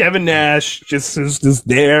 Kevin Nash just is just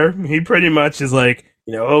there. He pretty much is like,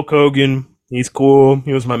 Hulk Hogan, he's cool.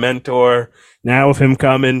 He was my mentor. Now with him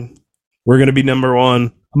coming, we're going to be number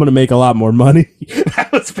one. I'm going to make a lot more money. That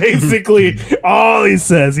was basically all he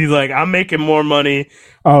says. He's like, I'm making more money.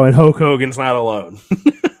 Oh, and Hulk Hogan's not alone.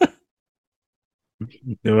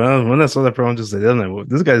 Well, when I saw that promo, just like, I'm like, well,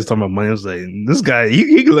 this guy's talking about money. I was like, this guy,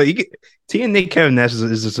 TNA Kevin Nash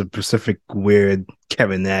is just a specific weird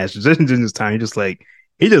Kevin Nash. Just in this time, he just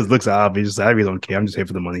looks obvious. I really don't care. I'm just here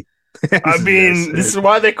for the money. I mean, this is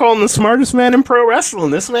why they call him the smartest man in pro wrestling.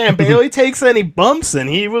 This man barely takes any bumps, and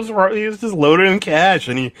he was just loaded in cash,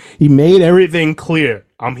 and he made everything clear.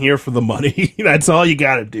 I'm here for the money. That's all you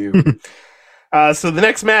got to do. So the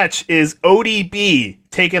next match is ODB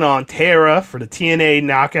taking on Tara for the TNA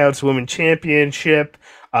Knockouts Women Championship.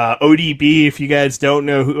 ODB, if you guys don't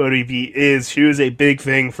know who ODB is, she was a big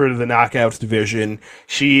thing for the Knockouts division.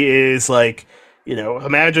 She is like,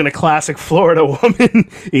 imagine a classic Florida woman,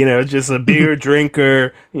 just a beer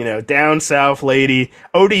drinker, down south lady.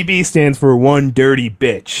 ODB stands for one dirty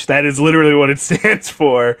bitch. That is literally what it stands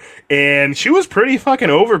for. And she was pretty fucking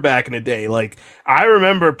over back in the day. Like, I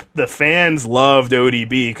remember the fans loved ODB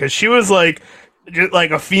because she was like just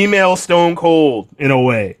like a female Stone Cold in a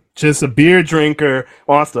way. Just a beer drinker,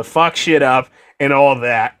 wants to fuck shit up and all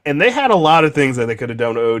that. And they had a lot of things that they could have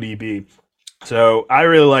done to ODB. So I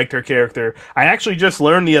really liked her character. I actually just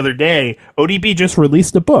learned the other day, ODB just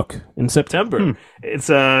released a book in September. It's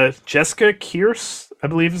Jessica Kierce, I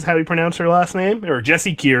believe is how you pronounce her last name. Or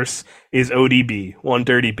Jessie Kierce is ODB, One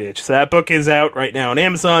Dirty Bitch. So that book is out right now on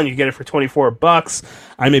Amazon. You get it for $24.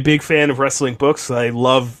 I'm a big fan of wrestling books. I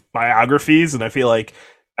love biographies, and I feel like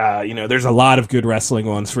there's a lot of good wrestling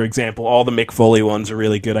ones. For example, all the Mick Foley ones are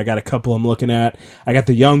really good. I got a couple I'm looking at. I got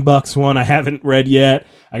the Young Bucks one I haven't read yet.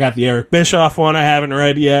 I got the Eric Bischoff one I haven't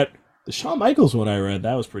read yet. The Shawn Michaels one I read.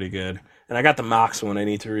 That was pretty good. And I got the Mox one I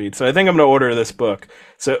need to read. So I think I'm going to order this book.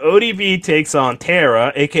 So ODB takes on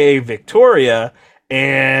Tara, a.k.a. Victoria,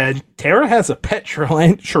 and Tara has a pet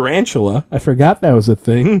tarantula. I forgot that was a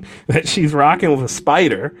thing that she's rocking with a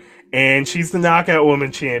spider. And she's the Knockout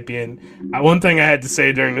Woman champion. One thing I had to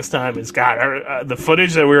say during this time is, God, the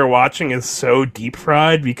footage that we were watching is so deep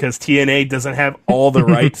fried because TNA doesn't have all the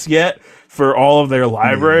rights yet for all of their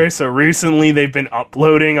library. So recently they've been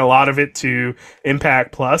uploading a lot of it to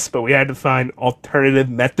Impact Plus, but we had to find alternative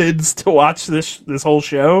methods to watch this whole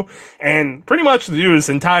show. And pretty much to do this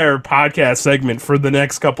entire podcast segment for the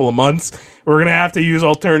next couple of months, we're going to have to use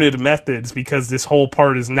alternative methods because this whole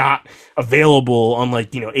part is not available on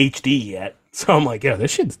HD yet. So I'm like, yeah,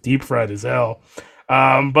 this shit's deep fried as hell.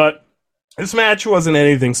 But this match wasn't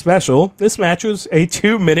anything special. This match was a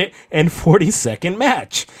 2-minute and 40-second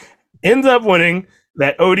match. Ends up winning.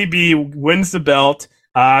 That ODB wins the belt.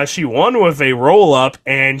 She won with a roll up,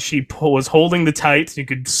 and she was holding the tights. You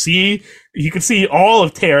could see all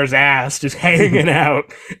of Tara's ass just hanging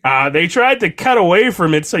out. They tried to cut away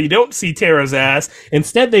from it so you don't see Tara's ass.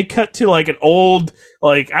 Instead, they cut to like an old,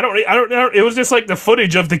 like I don't know. It was just like the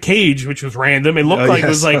footage of the cage, which was random. It looked like it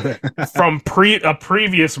was like from a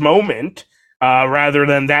previous moment, rather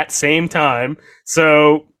than that same time.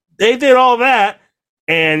 So they did all that.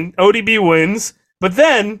 And ODB wins, but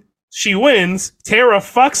then she wins. Tara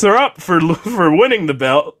fucks her up for winning the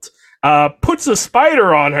belt, puts a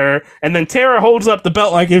spider on her, and then Tara holds up the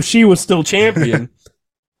belt like if she was still champion.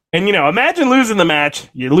 And, imagine losing the match.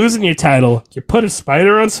 You're losing your title. You put a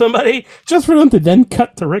spider on somebody just for them to then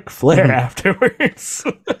cut to Ric Flair afterwards.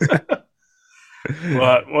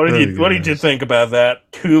 What did you think about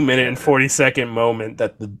that 2-minute and 40-second moment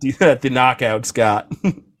that the knockouts got?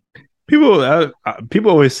 People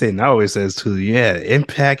always say, and I always says too, yeah,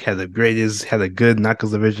 Impact had a good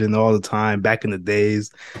Knuckles division all the time back in the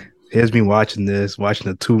days. Here's me watching a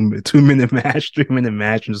 2-minute match, 3-minute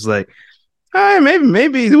match, and just like, all right,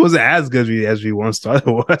 maybe it wasn't as good as we once thought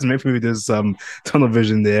it was. Maybe there's some tunnel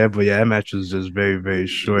vision there, but yeah, that match was just very, very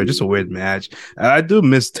short. Just a weird match. I do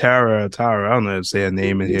miss Tara. I don't know how to say her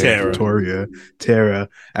name in here. Victoria. Tara.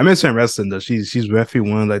 I miss her in wrestling though. She's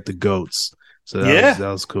definitely one of like the goats. So that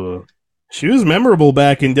was cool. She was memorable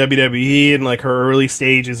back in WWE in like her early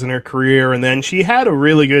stages in her career, and then she had a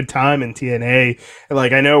really good time in TNA.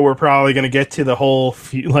 Like I know we're probably going to get to the whole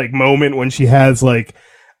moment when she has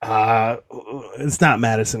it's not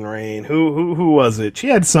Madison Rayne. Who was it? She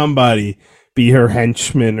had somebody be her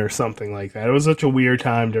henchman or something like that. It was such a weird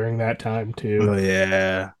time during that time too. Oh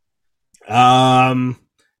yeah.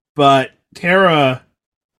 But Tara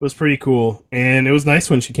was pretty cool, and it was nice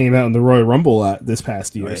when she came out in the Royal Rumble this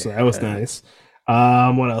past year, so that was nice.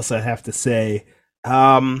 What else I have to say?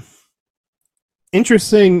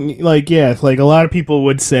 Interesting, a lot of people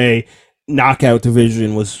would say Knockout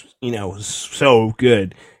division was so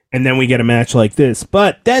good, and then we get a match like this.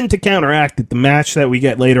 But then to counteract it, the match that we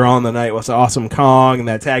get later on the night was Awesome Kong, and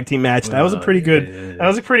that tag team match, that was a pretty good that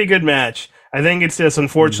was a pretty good match. I think it's just,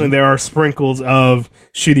 unfortunately, there are sprinkles of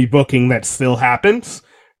shitty booking that still happens.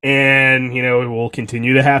 And, it will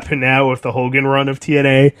continue to happen now with the Hogan run of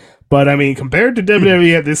TNA. But, I mean, compared to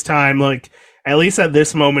WWE at this time, at least at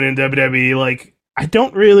this moment in WWE, I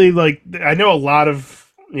don't really, I know a lot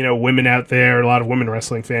of, women out there, a lot of women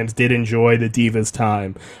wrestling fans did enjoy the Divas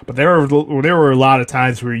time. But there were a lot of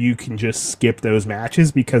times where you can just skip those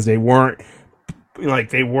matches because they weren't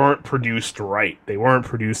produced right. They weren't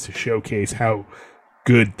produced to showcase how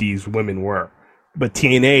good these women were. But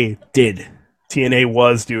TNA did. TNA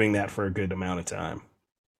was doing that for a good amount of time.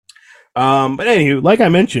 But anywho, like I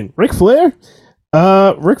mentioned, Ric Flair,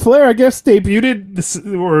 I guess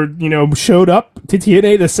debuted showed up to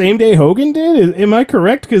TNA the same day Hogan did. Am I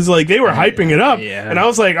correct? Because they were hyping it up, and I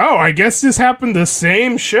was like, oh, I guess this happened the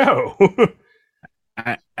same show.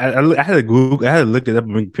 I had to Google. I had to look it up.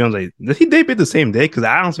 And I was like, did he debut the same day? Because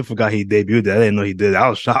I honestly forgot he debuted. I didn't know he did. I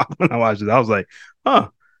was shocked when I watched it. I was like, huh.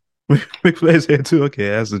 Ric Flair's here too. Okay,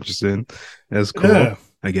 that's interesting. That's cool.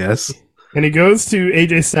 I guess. And he goes to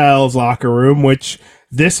AJ Styles' locker room, which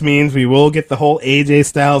this means we will get the whole AJ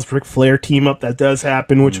Styles Ric Flair team up that does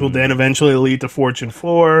happen, which will then eventually lead to Fortune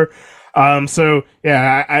 4. So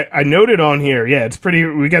yeah, I noted on here, yeah, it's pretty,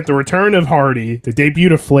 we got the return of Hardy, the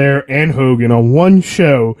debut of Flair and Hogan on one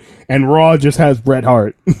show, and Raw just has Bret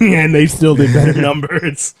Hart, and they still did better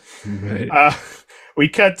numbers. Right. We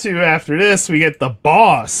cut to, after this, we get the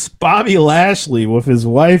boss, Bobby Lashley, with his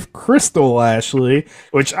wife, Crystal Lashley,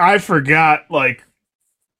 which I forgot, like,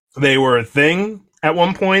 they were a thing at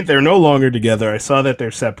one point. They're no longer together. I saw that they're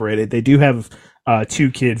separated. They do have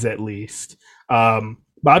 2 kids at least.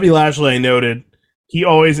 Bobby Lashley, I noted, he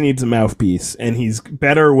always needs a mouthpiece, and he's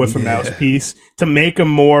better with a mouthpiece to make him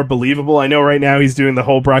more believable. I know right now he's doing the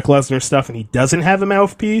whole Brock Lesnar stuff, and he doesn't have a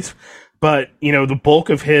mouthpiece. But, you know, the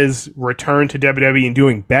bulk of his return to WWE and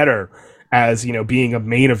doing better as, you know, being a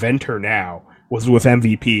main eventer now was with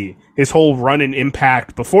MVP. His whole run in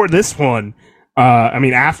Impact before this one,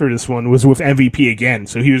 after this one, was with MVP again.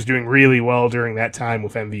 So he was doing really well during that time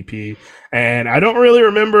with MVP. And I don't really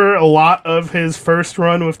remember a lot of his first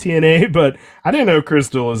run with TNA, but I didn't know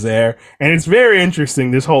Crystal was there. And it's very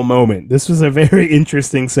interesting, this whole moment. This was a very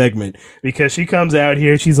interesting segment because she comes out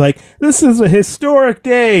here. She's like, this is a historic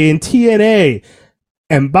day in TNA.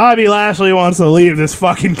 And Bobby Lashley wants to leave this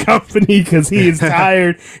fucking company because he is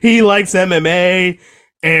tired. He likes MMA.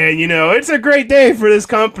 And, you know, it's a great day for this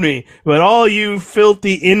company, but all you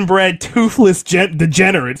filthy, inbred, toothless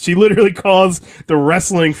degenerates, she literally calls the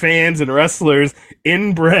wrestling fans and wrestlers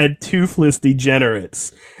inbred, toothless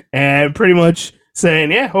degenerates. And pretty much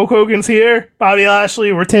saying, yeah, Hulk Hogan's here, Bobby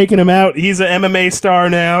Lashley, we're taking him out. He's an MMA star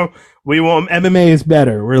now. We want, MMA is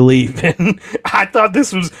better. We're leaving. I thought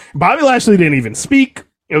this was, Bobby Lashley didn't even speak.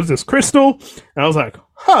 It was this Crystal. And I was like,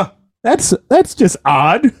 huh, that's just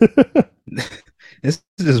odd. This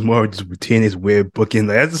is just more just routine. It's weird booking.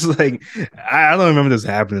 Like, that's just like, I don't remember this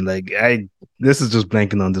happening. Like, this is just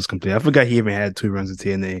blanking on this completely. I forgot he even had 2 runs of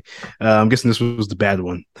TNA. I'm guessing this was the bad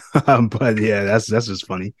one. But yeah, that's just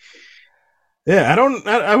funny. Yeah,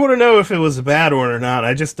 I wouldn't know if it was a bad one or not.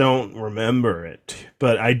 I just don't remember it.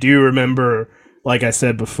 But I do remember, like I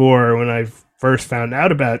said before, when I first found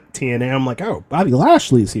out about TNA, I'm like, oh, Bobby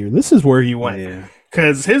Lashley's here. This is where he went. Yeah.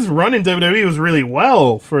 Because his run in WWE was really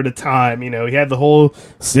well for the time. You know, he had the whole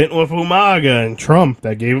stint with Umaga and Trump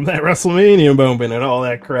that gave him that WrestleMania moment and all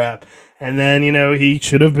that crap. And then, you know, he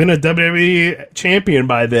should have been a WWE champion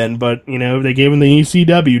by then, but, you know, they gave him the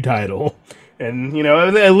ECW title. And, you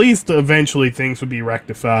know, at least eventually things would be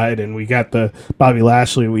rectified, and we got the Bobby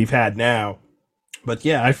Lashley we've had now. But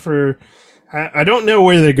yeah, I don't know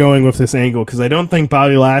where they're going with this angle, because I don't think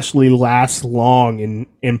Bobby Lashley lasts long in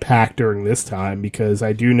Impact during this time, because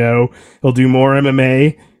I do know he'll do more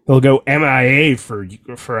MMA. He'll go MIA for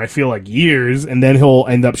I feel like years, and then he'll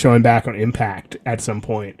end up showing back on Impact at some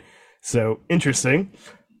point. So, interesting.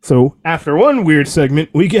 So, after one weird segment,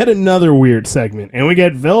 we get another weird segment, and we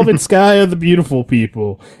get Velvet Sky of the Beautiful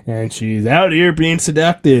People, and she's out here being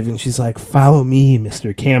seductive, and she's like, follow me,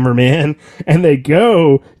 Mr. Cameraman, and they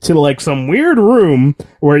go to, like, some weird room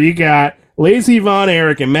where you got Lacey Von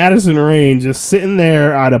Erich and Madison Rayne just sitting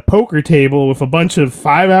there at a poker table with a bunch of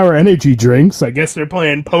 5-hour energy drinks. I guess they're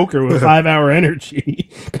playing poker with 5-hour energy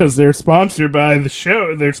because they're sponsored by the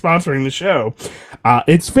show. They're sponsoring the show.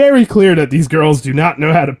 It's very clear that these girls do not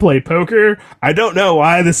know how to play poker. I don't know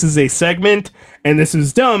why this is a segment, and this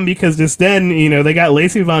is dumb because just then, you know, they got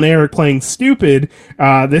Lacey Von Erich playing stupid.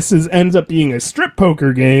 Ends up being a strip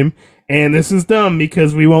poker game. And this is dumb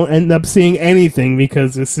because we won't end up seeing anything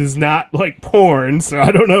because this is not like porn. So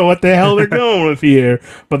I don't know what the hell they're going with here.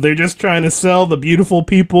 But they're just trying to sell the beautiful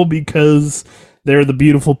people because they're the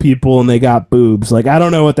beautiful people and they got boobs. Like, I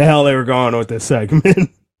don't know what the hell they were going with this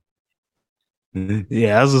segment.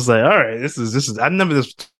 Yeah, I was just like, all right, this is. I remember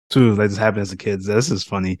this too. Like, this happened as a kid. This is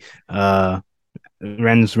funny.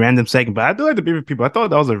 Random segment, but I do like the beautiful people. I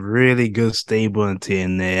thought that was a really good stable in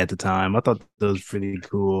TNA at the time. I thought that was pretty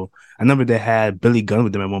cool. I remember they had Billy Gunn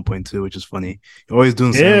with them at one point too, which is funny. Always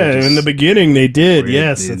doing sandwiches. In the beginning they did.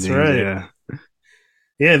 Yes, that's right.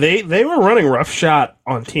 Yeah, they were running roughshod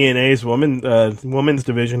on TNA's women's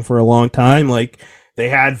division for a long time. Like, they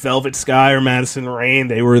had Velvet Sky or Madison Rayne.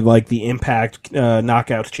 They were like the Impact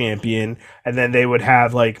Knockouts champion, and then they would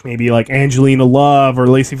have like maybe like Angelina Love or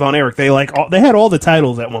Lacey Von Erich. They had all the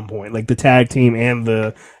titles at one point, like the tag team and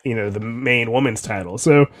the main women's title.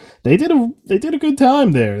 So they did a good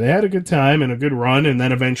time there. They had a good time and a good run, and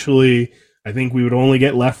then eventually I think we would only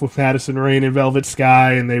get left with Madison Rayne and Velvet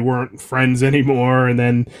Sky, and they weren't friends anymore. And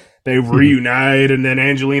then they reunite, and then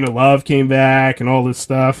Angelina Love came back and all this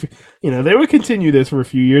stuff. You know, they would continue this for a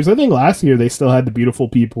few years. I think last year they still had the Beautiful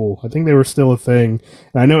People. I think they were still a thing.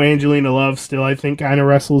 And I know Angelina Love still, I think, kind of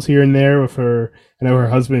wrestles here and there with her. I know her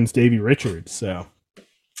husband's Davey Richards. So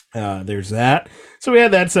there's that. So we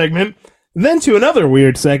had that segment. Then to another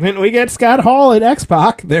weird segment, we get Scott Hall and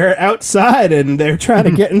X-Pac. They're outside and they're trying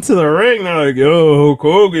to get into the ring. They're like, "Oh, Hulk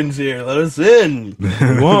Hogan's here. Let us in.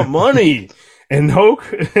 We want money." And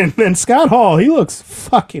then Scott Hall, he looks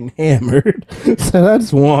fucking hammered. So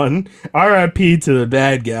that's one. R.I.P. to the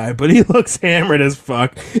bad guy, but he looks hammered as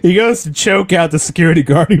fuck. He goes to choke out the security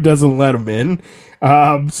guard who doesn't let him in.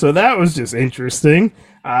 So that was just interesting.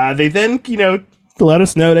 They then, let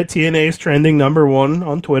us know that TNA is trending #1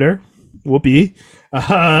 on Twitter. Whoopee.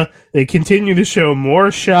 They continue to show more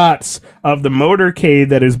shots of the motorcade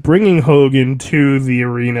that is bringing Hogan to the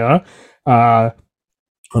arena.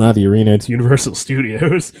 Well, not the arena, it's Universal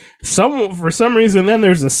Studios. For some reason, then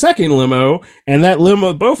there's a second limo, and that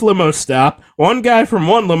limo, both limos stop. One guy from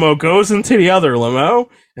one limo goes into the other limo,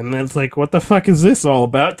 and then it's like, what the fuck is this all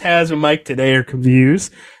about? Taz and Mike today are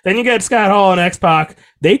confused. Then you get Scott Hall and X-Pac.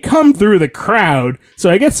 They come through the crowd, so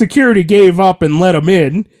I guess security gave up and let them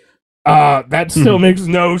in. That still makes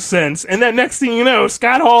no sense. And then next thing you know,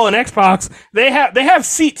 Scott Hall and X-Pac, they have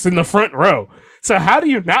seats in the front row. So how do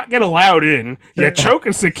you not get allowed in? You choke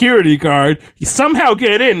a security guard, you somehow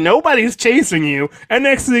get in, nobody's chasing you, and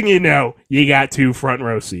next thing you know, you got 2 front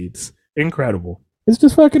row seats. Incredible. It's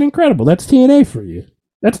just fucking incredible. That's TNA for you.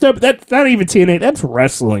 That's not even TNA, that's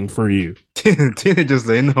wrestling for you. TNA just,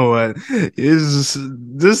 you know what?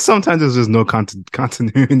 Sometimes there's just no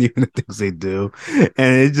continuity in the things they do.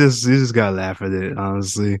 And you just gotta laugh at it,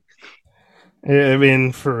 honestly. I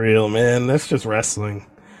mean, for real, man. That's just wrestling.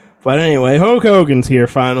 But anyway, Hulk Hogan's here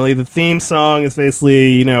finally. The theme song is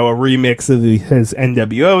basically, a remix of his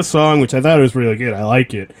NWO song, which I thought was really good. I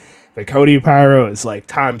like it. The Cody Pyro is like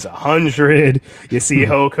times 100. You see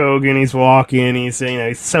Hulk Hogan, he's walking, he's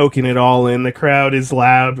soaking it all in. The crowd is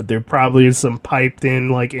loud, but there probably is some piped in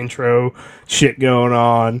like intro shit going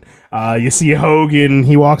on. You see Hogan,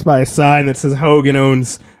 he walks by a sign that says Hogan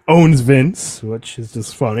owns Vince, which is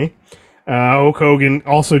just funny. Hulk Hogan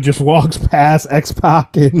also just walks past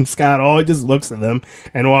X-Pac and Scott Hall. He just looks at them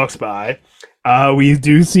and walks by. We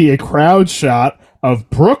do see a crowd shot of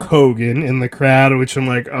Brooke Hogan in the crowd, which I'm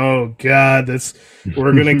like, oh god,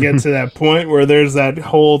 we're gonna get to that point where there's that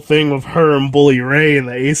whole thing with her and Bully Ray and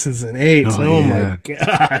the Aces and Eights. Oh my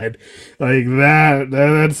god, like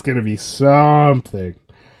that's gonna be something.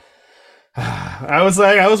 I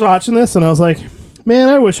was watching this and I was like, man,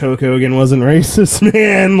 I wish Hulk Hogan wasn't racist,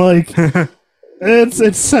 man. Like,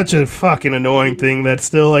 it's such a fucking annoying thing that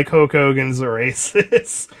still like Hulk Hogan's a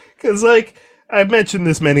racist. Because like I've mentioned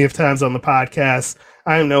this many of times on the podcast,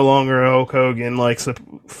 I am no longer a Hulk Hogan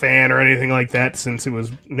fan or anything like that since it was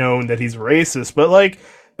known that he's racist. But like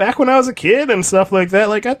back when I was a kid and stuff like that,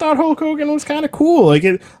 like I thought Hulk Hogan was kind of cool.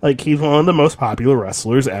 Like he's one of the most popular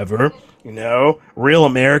wrestlers ever. Real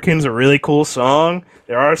American's a really cool song.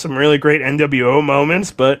 There are some really great NWO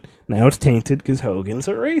moments, but now it's tainted because Hogan's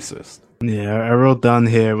a racist. Yeah, I wrote down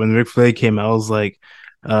here when Ric Flair came out, I was like,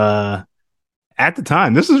 at the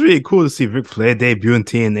time, this was really cool to see Ric Flair debut in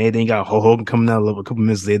TNA. Then you got Hulk Hogan coming out a couple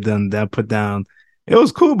minutes later, and that put down. It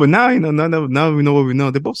was cool, but now now we know what we know.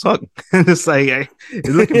 They both suck. It's like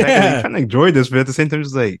looking back, I kind of enjoyed this, but at the same time,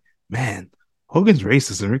 it's like, man, Hogan's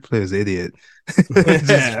racist and Ric Flair's idiot. Just in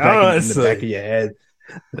the back of your head.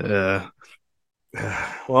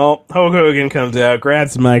 Well, Hulk Hogan comes out,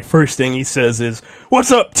 grabs the mic. First thing he says is,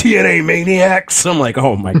 "What's up, TNA maniacs?" I'm like,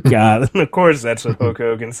 oh my god. And of course, that's what Hulk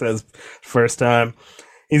Hogan says first time.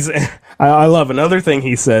 I love another thing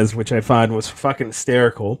he says, which I find was fucking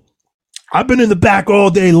hysterical. "I've been in the back all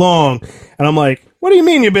day long." And I'm like, what do you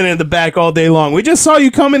mean you've been in the back all day long? We just saw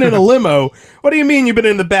you coming in a limo. What do you mean you've been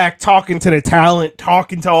in the back talking to the talent,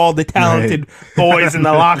 talking to all the talented boys in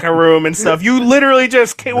the locker room and stuff? You literally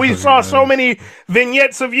we saw so many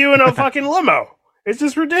vignettes of you in a fucking limo. It's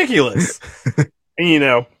just ridiculous.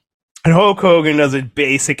 And Hulk Hogan does a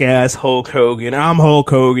basic ass Hulk Hogan. I'm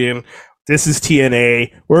Hulk Hogan. This is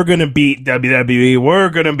TNA. We're going to beat WWE. We're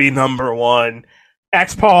going to be #1.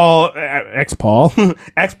 X-Pac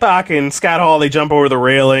and Scott Hall, they jump over the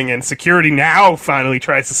railing, and security now finally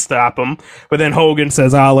tries to stop them. But then Hogan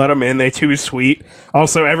says, "I'll let them in. They too sweet."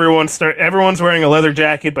 Also, everyone's wearing a leather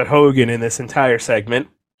jacket, but Hogan in this entire segment.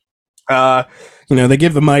 they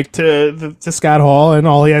give the mic to Scott Hall, and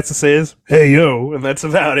all he has to say is, "Hey, yo," and that's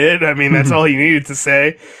about it. I mean, that's all he needed to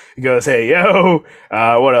say. He goes, "Hey, yo,"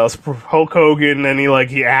 what else? Hulk Hogan, and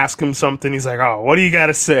he asks him something. He's like, "Oh, what do you got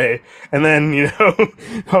to say?" And then,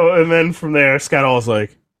 and then from there, Scott Hall's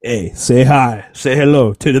like, "Hey, say hi, say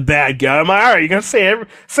hello to the bad guy." I'm like, all right, you gotta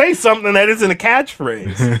say something that isn't a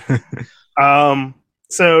catchphrase.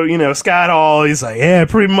 So, Scott Hall, he's like, "Yeah,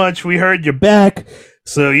 pretty much we heard you're back.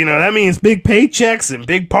 So, that means big paychecks and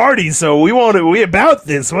big parties. So we about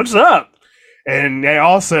this. What's up?" And they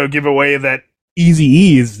also give away that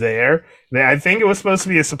Eazy-E is there. I think it was supposed to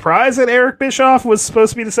be a surprise that Eric Bischoff was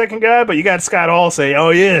supposed to be the second guy, but you got Scott Hall say, "Oh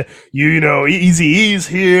yeah, Eazy-E's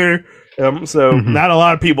here." Not a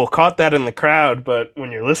lot of people caught that in the crowd, but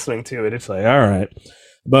when you're listening to it, it's like, all right.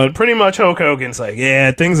 But pretty much Hulk Hogan's like,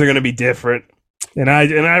 "Yeah, things are going to be different." And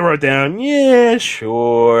I wrote down, "Yeah,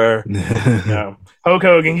 sure." Hulk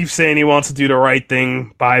Hogan keeps saying he wants to do the right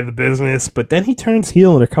thing by the business, but then he turns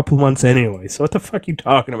heel in a couple months anyway. So what the fuck you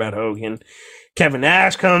talking about, Hogan? Kevin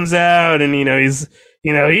Nash comes out, and he's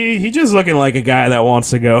he's just looking like a guy that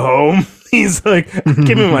wants to go home. He's like,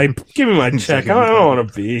 give me my check. I don't want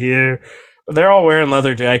to be here." But they're all wearing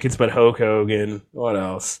leather jackets, but Hulk Hogan. What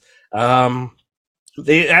else?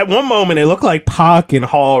 At one moment it looked like Pac and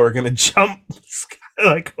Hall are gonna jump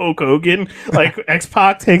like Hulk Hogan. Like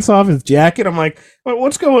X-Pac takes off his jacket. I'm like,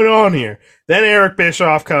 what's going on here? Then Eric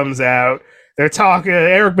Bischoff comes out. They're talking.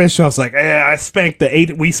 Eric Bischoff's like, "Yeah,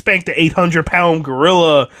 we spanked the 800-pound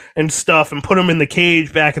gorilla and stuff and put him in the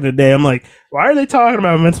cage back in the day." I'm like, why are they talking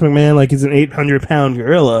about Vince McMahon like he's an 800-pound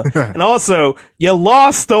gorilla? And also, you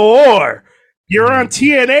lost the war. You're on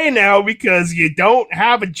TNA now because you don't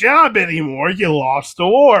have a job anymore. You lost the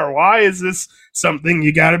war. Why is this something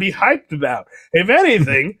you got to be hyped about? If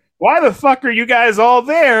anything, why the fuck are you guys all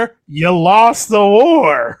there? You lost the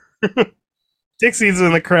war. Dixie's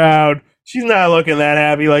in the crowd. She's not looking that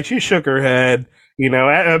happy. Like, she shook her head.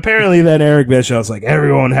 Apparently then Eric Bischoff's like,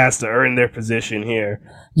 everyone has to earn their position here.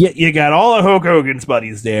 You got all of Hulk Hogan's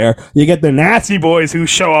buddies there. You get the Nasty Boys who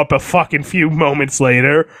show up a fucking few moments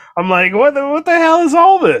later. I'm like, what the hell is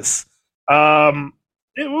all this? What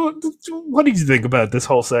did you think about this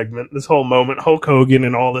whole segment, this whole moment, Hulk Hogan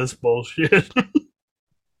and all this bullshit?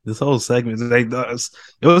 This whole segment, it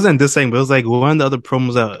wasn't this thing, but it was like one of the other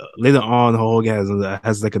promos that later on Hogan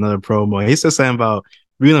has like another promo. He said something about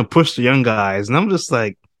we're gonna push the young guys, and I'm just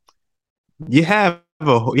like, you have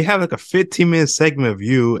like a 15-minute segment of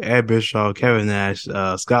you, Ed Bischoff, Kevin Nash,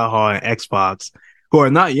 Scott Hall, and X-Pac, who are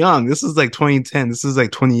not young. This is like 2010. This is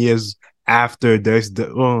like 20 years after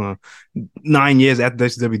 9 years after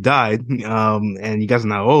WCW died. And you guys are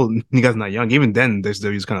not old. You guys are not young. Even then,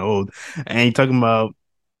 WCW is kind of old. And you're talking about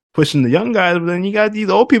pushing the young guys, but then you got these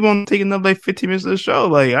old people taking up like 15 minutes of the show.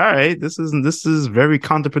 Like, all right, this is very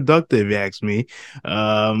counterproductive, if you ask me.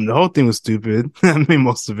 The whole thing was stupid. I mean,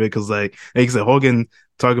 most of it, because like I said, Hogan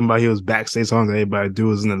talking about he was backstage songs that everybody do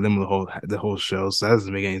was in the limit of the whole show, so that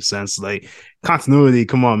doesn't make any sense. Like, continuity,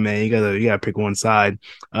 come on, man, you gotta pick one side.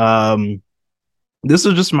 This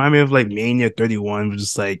will just remind me of like Mania 31,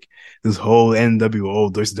 just like this whole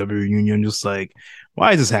NWO WCW reunion, just like,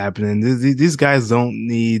 why is this happening? These guys don't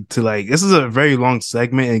need to, like, this is a very long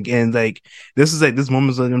segment, and like, this is like, this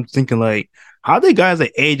moment like I'm thinking like, how do guys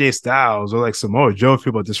like AJ Styles or like Samoa Joe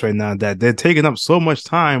feel about this right now, that they're taking up so much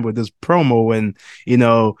time with this promo when,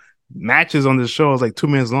 matches on this show is like 2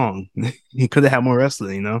 minutes long. He could have had more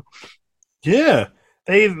wrestling, Yeah.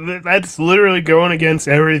 That's literally going against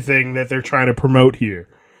everything that they're trying to promote here.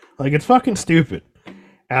 Like, it's fucking stupid.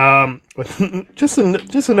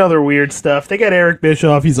 Just another weird stuff. They got Eric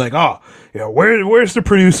Bischoff. He's like, "Oh, where's the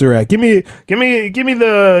producer at? Give me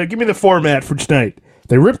the format for tonight."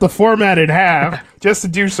 They ripped the format in half just to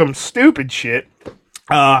do some stupid shit.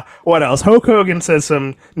 What else? Hulk Hogan says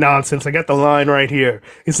some nonsense. I got the line right here.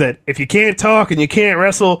 He said, "If you can't talk and you can't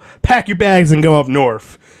wrestle, pack your bags and go up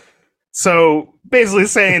north." So basically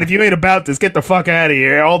saying, if you ain't about this, get the fuck out of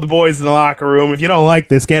here. All the boys in the locker room. If you don't like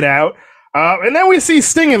this, get out. And then we see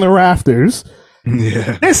Sting in the rafters.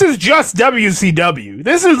 Yeah. This is just WCW.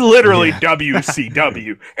 This is literally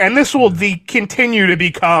WCW. And this will continue to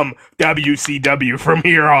become WCW from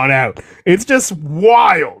here on out. It's just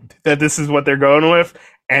wild that this is what they're going with.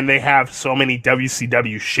 And they have so many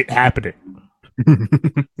WCW shit happening.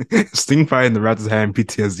 Sting fighting the Raptors having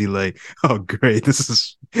PTSD, like, oh great, this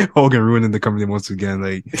is Hogan ruining the company once again.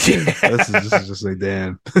 Like, this is just like,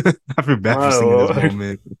 damn. I feel bad for Sting in this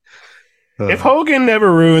moment. If Hogan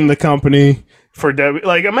never ruined the company, for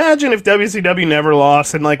like, imagine if WCW never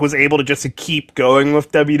lost and like was able to just to keep going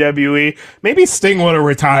with WWE. Maybe Sting would have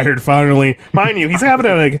retired finally. Mind you, he's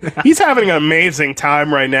having an amazing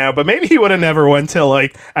time right now, but maybe he would have never went to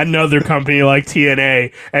like another company like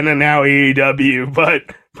TNA and then now AEW.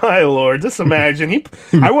 But my lord, just imagine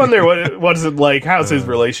I wonder what is it like? How's his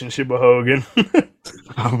relationship with Hogan?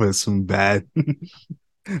 I was some bad.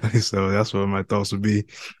 So that's what my thoughts would be.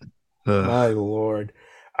 My lord.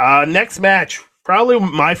 Next match, probably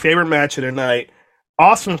my favorite match of the night.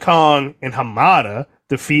 Awesome Kong and Hamada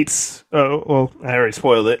defeats, I already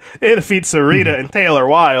spoiled it. It defeats Sarita and Taylor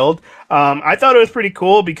Wilde. I thought it was pretty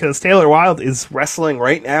cool because Taylor Wilde is wrestling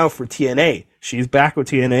right now for TNA. She's back with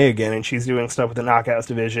TNA again, and she's doing stuff with the Knockouts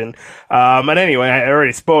division. But anyway, I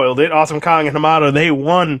already spoiled it. Awesome Kong and Hamada, they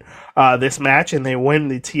won this match, and they win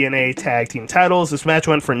the TNA Tag Team titles. This match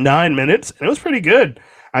went for 9 minutes, and it was pretty good.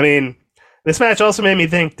 I mean, this match also made me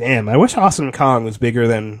think, damn, I wish Awesome Kong was bigger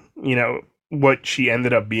than, what she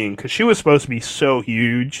ended up being, because she was supposed to be so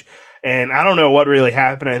huge. And I don't know what really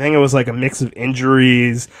happened. I think it was like a mix of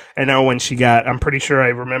injuries. I know when I'm pretty sure I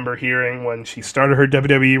remember hearing when she started her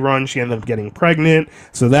WWE run, she ended up getting pregnant.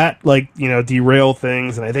 So that derailed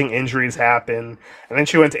things. And I think injuries happened. And then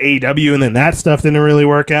she went to AEW and then that stuff didn't really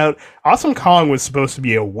work out. Awesome Kong was supposed to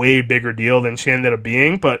be a way bigger deal than she ended up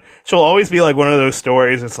being, but she'll always be like one of those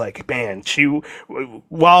stories. It's like, man,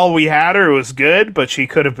 while we had her, it was good, but she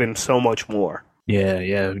could have been so much more.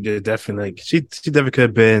 Yeah, definitely. She definitely could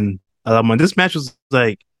have been a lot more. This match was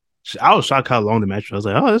like, I was shocked how long the match was.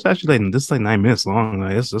 I was like, oh, this actually this is like 9 minutes long.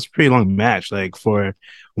 Like, it's a pretty long match, like for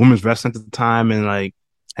women's wrestling at the time, and like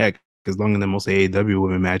heck, it's longer than most AEW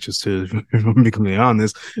women matches too. If I'm being completely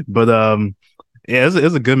honest, but yeah, it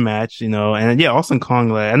was a good match, and yeah, Awesome Kong.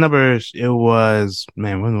 Like when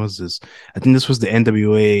was this? I think this was the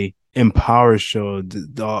NWA Empower show.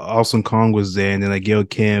 The Awesome Kong was there, and then like Gail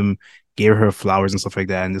Kim gave her flowers and stuff like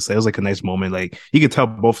that, and it was like a nice moment. Like you could tell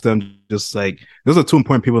both of them just like those are two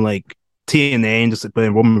important people, like TNA and just but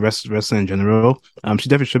in women wrestling in general. She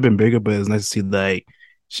definitely should have been bigger, but it's nice to see like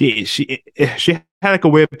she had like a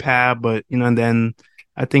weird path, but and then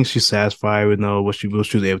I think she's satisfied with what she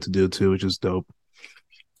was able to do too, which is dope.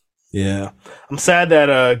 Yeah, I'm sad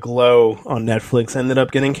that Glow on Netflix ended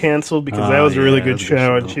up getting canceled because that was a really good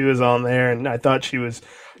show, and she was on there, and I thought she was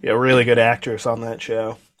a really good actress on that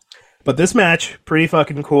show. But this match, pretty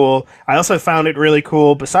fucking cool. I also found it really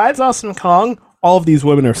cool. Besides Awesome Kong, all of these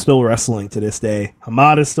women are still wrestling to this day.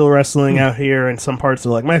 Hamada's still wrestling out here in some parts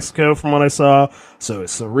of like Mexico from what I saw. So is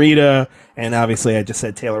Sarita. And obviously I just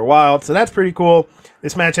said Taylor Wilde. So that's pretty cool.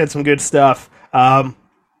 This match had some good stuff.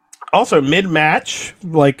 Also, mid-match,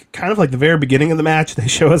 kind of like the very beginning of the match, they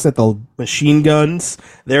show us that the machine guns,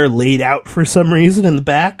 they're laid out for some reason in the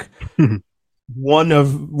back. One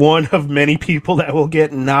of many people that will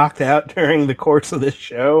get knocked out during the course of this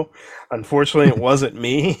show. Unfortunately, it wasn't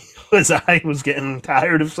me, because I was getting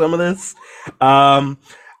tired of some of this.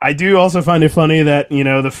 I do also find it funny that,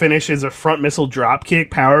 the finish is a front missile dropkick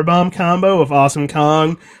powerbomb combo of Awesome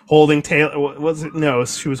Kong holding Taylor. Was it? No,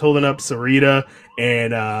 she was holding up Sarita,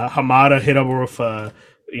 and Hamada hit over with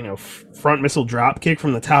front missile dropkick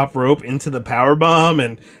from the top rope into the powerbomb,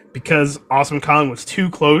 and because Awesome Kong was too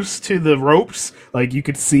close to the ropes, like you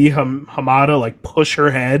could see Hamada like push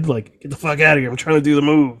her head, like get the fuck out of here! I'm trying to do the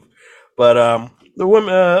move. But the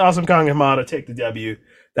women, Awesome Kong and Hamada take the W.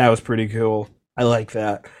 That was pretty cool. I like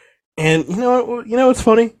that. And you know what's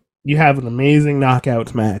funny? You have an amazing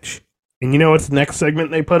knockouts match, and you know what's the next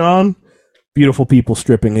segment they put on? Beautiful people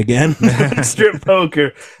stripping again. Strip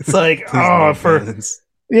poker. It's like no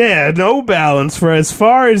balance for as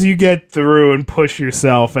far as you get through and push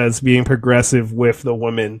yourself as being progressive with the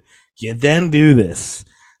women. You then do this.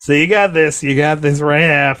 So you got this right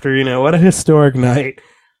after, what a historic night.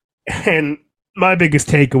 And my biggest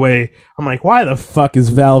takeaway, I'm like, why the fuck is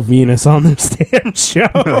Val Venus on this damn show?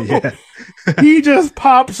 Oh, yeah. He just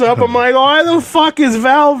pops up. I'm like, why the fuck is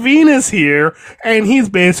Val Venus here? And he's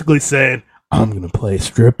basically saying, I'm going to play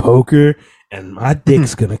strip poker and my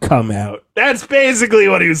dick's going to come out. That's basically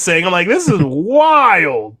what he was saying. I'm like, this is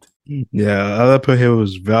wild. Yeah, all I put here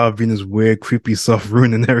was Val Venus' weird, creepy self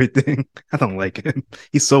ruining everything. I don't like him.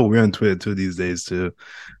 He's so weird on Twitter too these days too.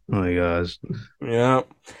 Oh my gosh. Yeah.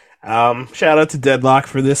 Shout out to Deadlock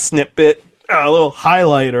for this snippet. A little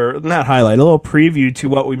highlight, or not highlight, a little preview to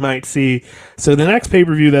what we might see. So the next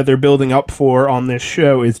pay-per-view that they're building up for on this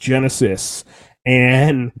show is Genesis.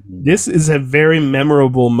 And this is a very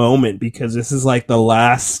memorable moment because this is like the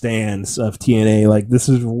last stands of TNA. Like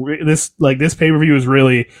this pay-per-view is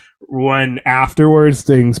really when afterwards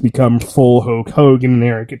things become full Hulk Hogan and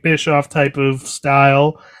Eric Bischoff type of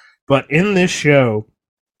style. But in this show,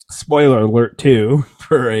 spoiler alert too,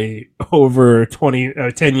 for a over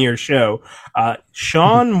 10-year show,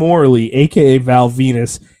 Sean Morley, aka Val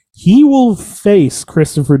Venus, he will face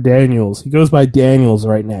Christopher Daniels. He goes by Daniels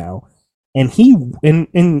right now. And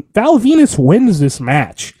Val Venus wins this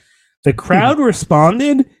match. The crowd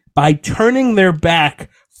responded by turning their back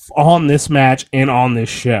on this match and on this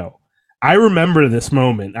show. I remember this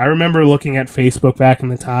moment. I remember looking at Facebook back in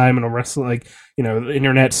the time and wrestling, the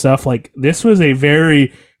internet stuff. Like, this was a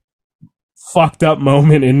very fucked up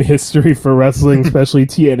moment in history for wrestling, especially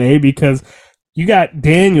TNA, because you got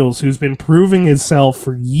Daniels, who's been proving himself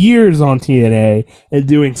for years on TNA and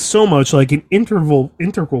doing so much, like an integral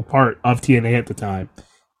part of TNA at the time.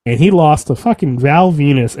 And he lost to fucking Val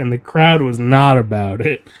Venus, and the crowd was not about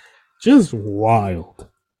it. Just wild.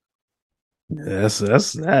 Yeah,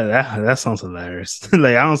 that sounds hilarious.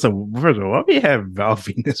 Like, I don't know, first of all, why do you have Val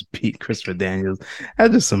Venus beat Christopher Daniels?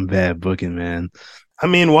 That's just some bad booking, man. I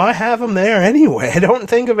mean, why have him there anyway? I don't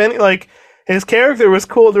think of any, like, his character was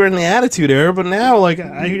cool during the Attitude Era, but now, like,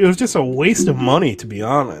 it was just a waste of money, to be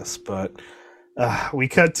honest. But we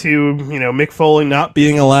cut to, Mick Foley not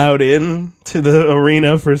being allowed in to the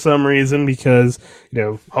arena for some reason because,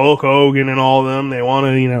 Hulk Hogan and all of them, they want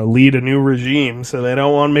to, lead a new regime, so they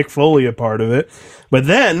don't want Mick Foley a part of it. But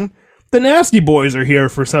then, the Nasty Boys are here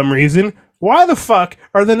for some reason. Why the fuck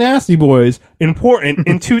are the Nasty Boys important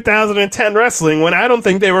in 2010 wrestling when I don't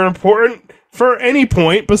think they were important for any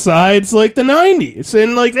point besides, like, the 90s?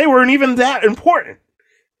 And, like, they weren't even that important,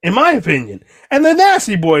 in my opinion. And the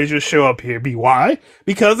Nasty Boys just show up here. Why?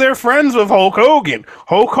 Because they're friends with Hulk Hogan.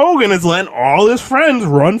 Hulk Hogan is letting all his friends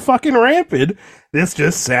run fucking rampant. This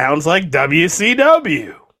just sounds like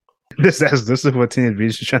WCW. This is what TNA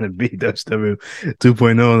is trying to be, WCW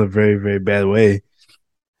 2.0 in a very, very bad way.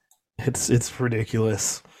 It's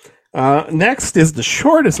ridiculous. Next is the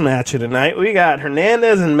shortest match of the night. We got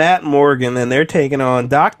Hernandez and Matt Morgan, and they're taking on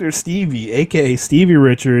Dr. Stevie, a.k.a. Stevie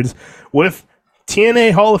Richards, with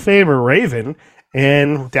TNA Hall of Famer Raven,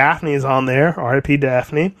 and Daphne is on there, R.I.P.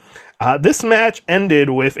 Daphne. This match ended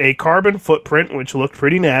with a carbon footprint, which looked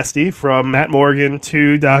pretty nasty, from Matt Morgan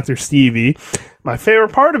to Dr. Stevie. My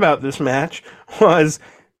favorite part about this match was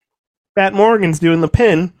Matt Morgan's doing the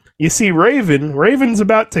pin. You see Raven's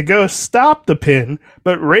about to go stop the pin,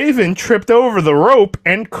 but Raven tripped over the rope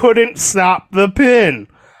and couldn't stop the pin.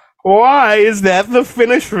 Why is that the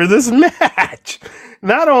finish for this match?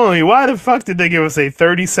 Not only, why the fuck did they give us a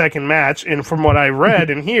 30-second match, and from what I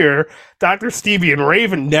read and hear, Dr. Stevie and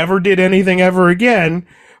Raven never did anything ever again,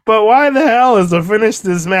 but why the hell is to finish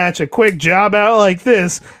this match a quick job out like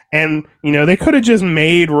this? And, they could have just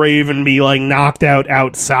made Raven be, like, knocked out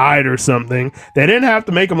outside or something. They didn't have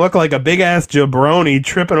to make him look like a big-ass jabroni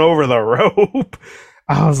tripping over the rope.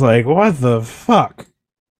 I was like, what the fuck?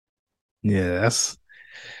 Yeah, that's...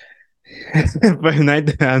 But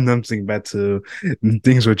I'm thinking back to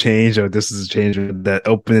things will change, or this is a change, or that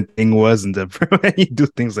open thing was, and when you do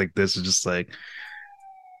things like this, it's just like,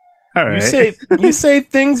 all right. You say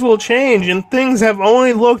things will change, and things have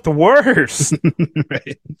only looked worse.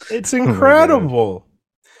 Right. It's incredible.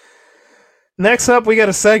 Next up, we got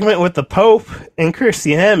a segment with the Pope and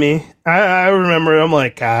Christiami. I remember, I'm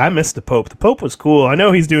like, I missed the Pope. The Pope was cool. I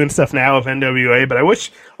know he's doing stuff now with NWA, but I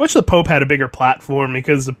wish the Pope had a bigger platform,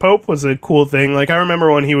 because the Pope was a cool thing. Like, I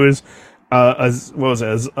remember when he was,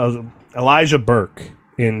 Elijah Burke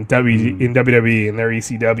in WWE in their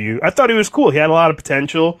ECW. I thought he was cool. He had a lot of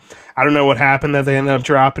potential. I don't know what happened that they ended up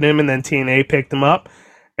dropping him, and then TNA picked him up,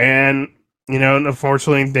 and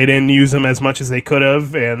unfortunately, they didn't use him as much as they could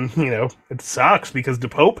have, and, it sucks, because the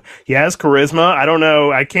Pope, he has charisma. I don't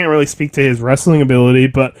know, I can't really speak to his wrestling ability,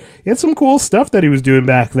 but he had some cool stuff that he was doing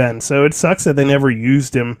back then, so it sucks that they never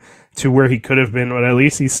used him to where he could have been, but at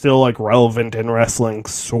least he's still, like, relevant in wrestling,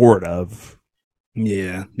 sort of.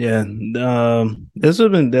 Yeah. This would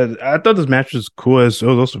have been that. I thought this match was cool. It was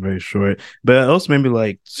also very short, but it also made me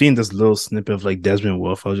like seeing this little snippet of like Desmond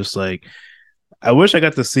Wolfe. I was just like, I wish I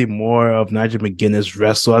got to see more of Nigel McGuinness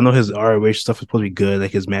wrestle. I know his ROH stuff was supposed to be good,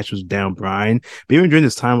 like his match was down Bryan, but even during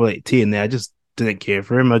this time with like TNA, I just didn't care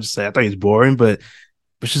for him. I thought he was boring, but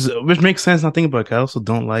which makes sense. Not thinking about it, I also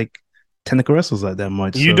don't like technical wrestlers like that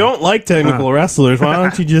much. You don't like technical wrestlers. Why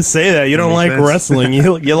don't you just say that? You don't like wrestling.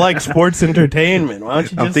 You like sports entertainment. Why don't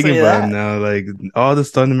you just I'm thinking say about that? it now. Like, all this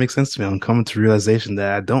starting to make sense to me. I'm coming to realization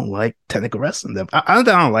that I don't like technical wrestling. I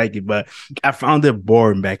don't like it, but I found it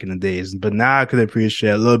boring back in the days. But now I could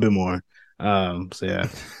appreciate it a little bit more. So yeah.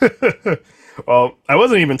 Well, I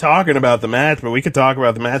wasn't even talking about the match, but we could talk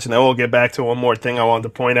about the match, and then we'll get back to one more thing I wanted to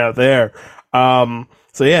point out there.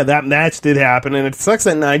 So yeah, that match did happen, and it sucks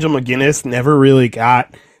that Nigel McGuinness never really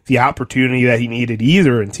got the opportunity that he needed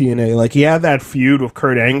either in TNA. Like, he had that feud with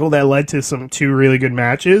Kurt Angle that led to two really good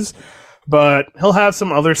matches, but he'll have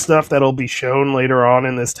some other stuff that'll be shown later on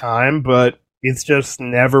in this time, but it's just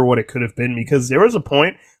never what it could have been, because there was a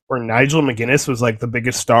point where Nigel McGuinness was like the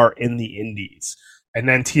biggest star in the indies, and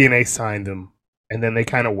then TNA signed him, and then they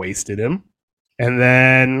kind of wasted him, and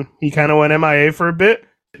then he kind of went MIA for a bit,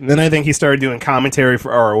 and then I think he started doing commentary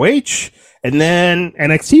for ROH, and then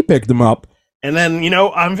NXT picked him up. And then,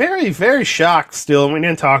 I'm very, very shocked still, and we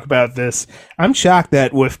didn't talk about this. I'm shocked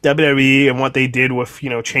that with WWE and what they did with,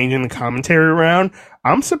 changing the commentary around,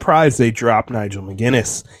 I'm surprised they dropped Nigel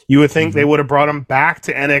McGuinness. You would think they would have brought him back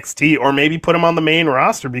to NXT or maybe put him on the main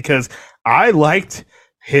roster, because I liked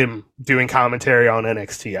him doing commentary on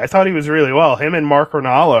NXT. I thought he was really well. Him and Mark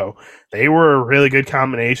Ronaldo, they were a really good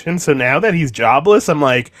combination. So now that he's jobless, I'm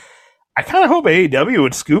like, I kind of hope AEW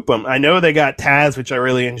would scoop him. I know they got Taz, which I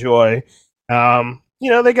really enjoy.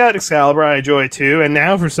 They got Excalibur, I enjoy too, and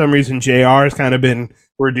now for some reason JR has kind of been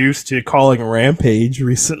reduced to calling Rampage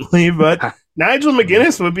recently, but Nigel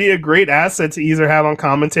McGuinness would be a great asset to either have on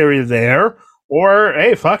commentary there, or,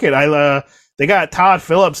 hey, fuck it, they got Todd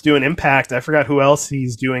Phillips doing Impact. I forgot who else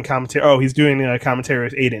he's doing commentary. Oh, he's doing commentary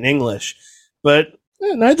with Aiden English, but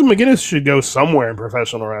Nigel McGuinness should go somewhere in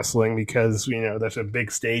professional wrestling, because, that's a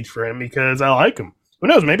big stage for him, because I like him. Who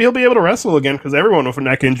knows? Maybe he'll be able to wrestle again, because everyone with a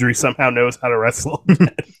neck injury somehow knows how to wrestle.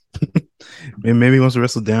 Maybe he wants to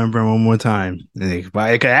wrestle Darren Brown one more time.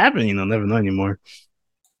 But it could happen, never know anymore.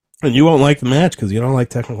 And you won't like the match because you don't like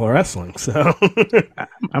technical wrestling, so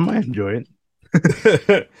I might enjoy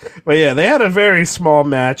it. But yeah, they had a very small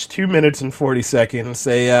match, 2 minutes and 40 seconds.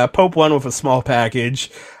 Pope won with a small package.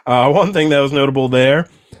 One thing that was notable there,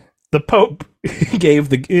 the Pope gave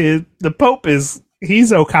the Pope is.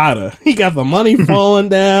 He's Okada. He got the money falling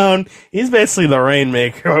down. He's basically the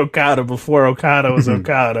Rainmaker Okada before Okada was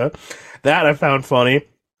Okada. That I found funny.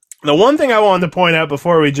 The one thing I wanted to point out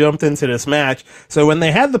before we jumped into this match, so when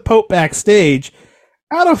they had the Pope backstage,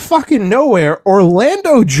 out of fucking nowhere,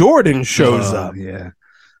 Orlando Jordan shows up. Yeah.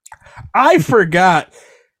 I forgot.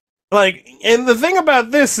 And the thing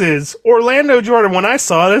about this is, Orlando Jordan, when I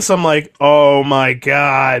saw this, I'm like, oh my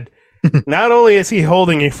God. Not only is he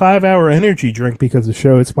holding a 5-hour energy drink, because the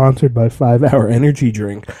show is sponsored by 5-hour energy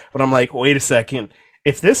drink, but I'm like, wait a second.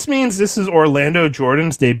 If this means this is Orlando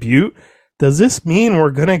Jordan's debut, does this mean we're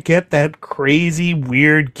going to get that crazy,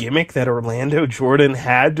 weird gimmick that Orlando Jordan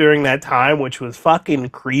had during that time, which was fucking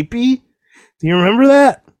creepy? Do you remember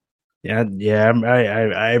that? Yeah,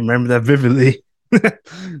 I remember that vividly.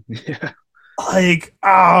 Yeah.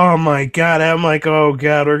 Oh my God. I'm like, oh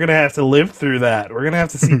God, we're going to have to live through that. We're going to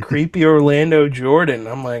have to see creepy Orlando Jordan.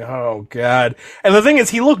 I'm like, oh God. And the thing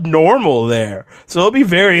is, he looked normal there. So it'll be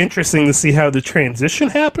very interesting to see how the transition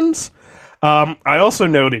happens. I also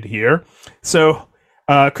noted here, so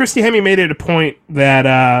Christy Hemme made it a point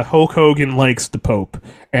that Hulk Hogan likes the Pope,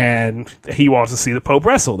 and he wants to see the Pope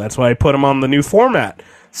wrestle. That's why I put him on the new format.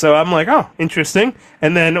 So I'm like, oh, interesting.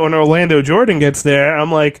 And then when Orlando Jordan gets there,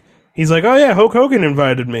 I'm like, he's like, oh yeah, Hulk Hogan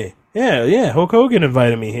invited me. Yeah, Hulk Hogan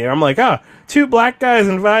invited me here. I'm like, two black guys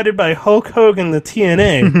invited by Hulk Hogan to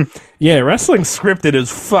TNA. Yeah, wrestling's scripted as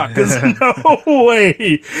fuck. There's no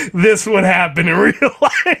way this would happen in real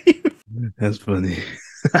life. That's funny.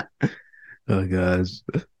 Oh, gosh.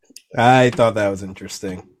 I thought that was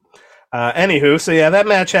interesting. Anywho, so yeah, that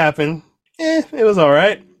match happened. It was all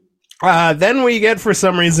right. Then we get, for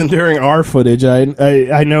some reason, during our footage, I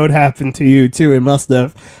know it happened to you too, it must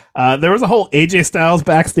have. There was a whole AJ Styles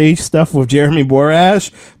backstage stuff with Jeremy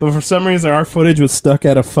Borash, but for some reason our footage was stuck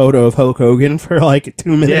at a photo of Hulk Hogan for like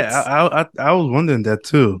 2 minutes. Yeah, I was wondering that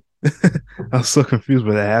too. I was so confused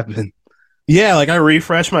when that happened. Yeah, I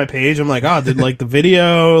refreshed my page. I'm like, did the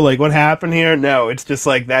video, what happened here? No, it's just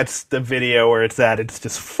that's the video where it's at. It's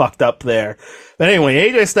just fucked up there. But anyway,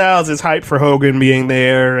 AJ Styles is hyped for Hogan being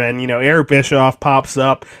there, and, Eric Bischoff pops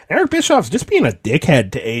up. Eric Bischoff's just being a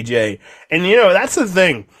dickhead to AJ. And, that's the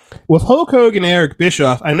thing. With Hulk Hogan and Eric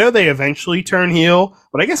Bischoff, I know they eventually turn heel,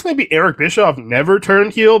 but I guess maybe Eric Bischoff never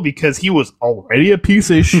turned heel because he was already a piece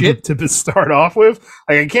of shit to start off with.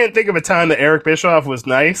 I can't think of a time that Eric Bischoff was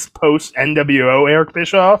nice post NWO Eric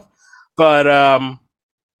Bischoff, but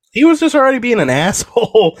he was just already being an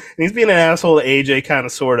asshole. And he's being an asshole to AJ, kind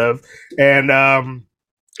of, sort of. And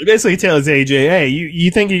basically tells AJ, hey, you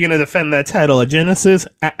think you're going to defend that title at Genesis?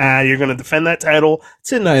 You're going to defend that title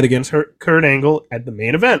tonight against Kurt Angle at the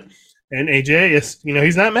main event. And AJ is,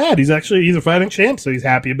 he's not mad. He's a fighting champ, so he's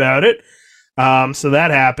happy about it. So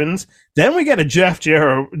that happens. Then we get a Jeff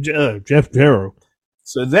Jarrett.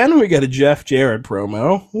 So then we get a Jeff Jarrett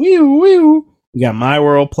promo. We got My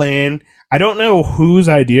World playing. I don't know whose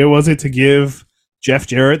idea was it to give Jeff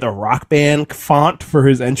Jarrett the Rock Band font for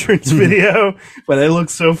his entrance video, but it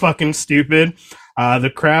looks so fucking stupid.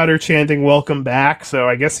 The crowd are chanting "Welcome back," so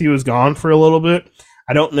I guess he was gone for a little bit.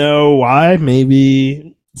 I don't know why.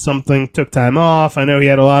 Maybe something took time off. I know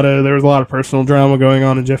there was a lot of personal drama going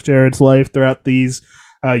on in Jeff Jarrett's life throughout these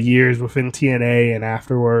years within TNA and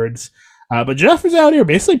afterwards. But Jeff is out here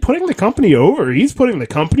basically putting the company over. He's putting the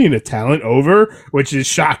company and the talent over, which is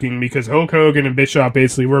shocking because Hulk Hogan and Bischoff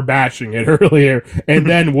basically were bashing it earlier and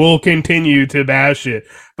then will continue to bash it.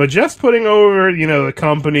 But Jeff's putting over, the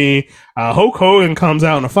company. Hulk Hogan comes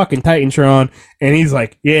out in a fucking Titantron and he's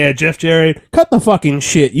like, yeah, Jeff Jarrett, cut the fucking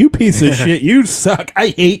shit. You piece of shit. You suck. I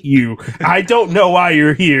hate you. I don't know why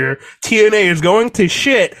you're here. TNA is going to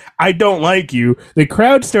shit. I don't like you. The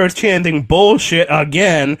crowd starts chanting bullshit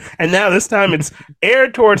again. And now this time it's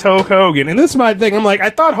aired towards Hulk Hogan. And this is my thing. I'm like, I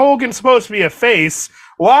thought Hogan's supposed to be a face.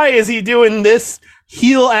 Why is he doing this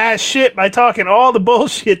heel ass shit by talking all the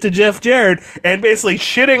bullshit to Jeff Jarrett and basically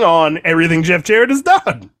shitting on everything Jeff Jarrett has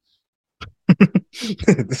done?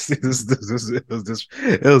 It was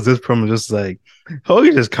this promo just like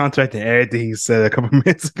Hogan just contracted everything he said a couple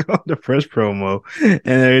minutes ago on the first promo and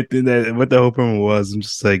everything that what the whole promo was. I'm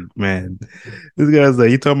just like, man, this guy's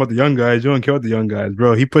like, you talking about the young guys, you don't care about the young guys,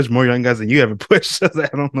 bro. He pushed more young guys than you ever pushed. I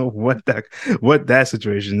don't know what that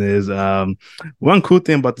situation is. One cool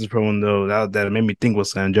thing about this promo though that made me think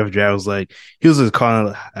was something. Jeff Jarrett was like, he was just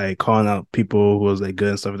calling out people who was like good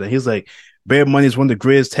and stuff like that. He's like, Bear Money is one of the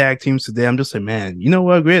greatest tag teams today. I'm just like, man, you know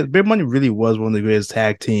what? Bear Money really was one of the greatest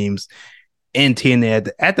tag teams in TNA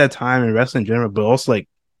at that time in wrestling in general, but also like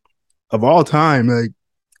of all time, like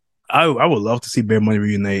I would love to see Bear Money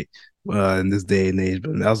reunite in this day and age.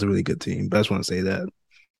 But that was a really good team. But I just want to say that.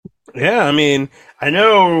 Yeah, I mean, I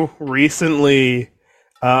know recently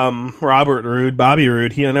Bobby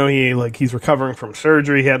Roode, he's recovering from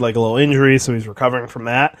surgery. He had like a little injury, so he's recovering from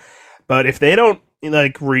that. But if they don't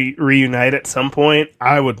reunite at some point,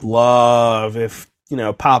 I would love if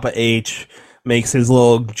Papa H makes his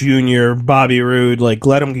little junior Bobby Roode,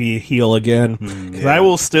 let him be heel again. Because I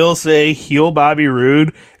will still say heel Bobby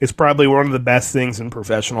Roode is probably one of the best things in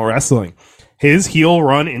professional wrestling. His heel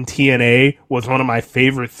run in TNA was one of my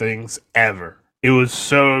favorite things ever. It was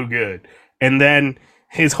so good. And then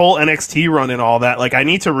his whole NXT run and all that, I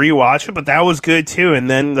need to rewatch it, but that was good too. And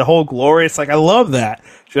then the whole Glorious, I love that.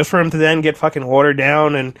 Just for him to then get fucking watered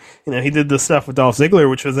down, and he did the stuff with Dolph Ziggler,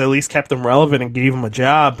 which was at least kept him relevant and gave him a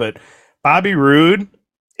job. But Bobby Roode,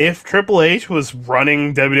 if Triple H was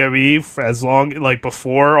running WWE for as long,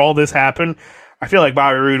 before all this happened, I feel like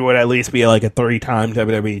Bobby Roode would at least be a 3-time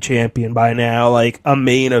WWE champion by now, a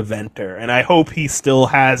main eventer. And I hope he still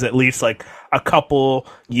has at least a couple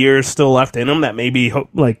years still left in him that maybe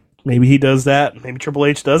he does that. Maybe Triple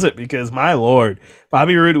H does it, because my Lord,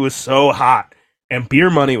 Bobby Roode was so hot. And Beer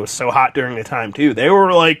Money was so hot during the time too. They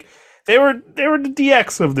were they were the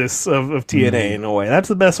DX of TNA in a way. That's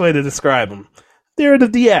the best way to describe them. They were the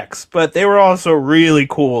DX, but they were also really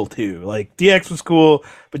cool too. DX was cool,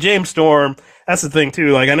 but James Storm, that's the thing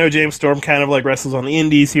too. I know James Storm kind of wrestles on the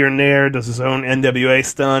indies here and there, does his own NWA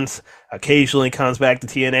stunts, occasionally comes back to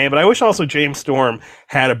TNA, but I wish also James Storm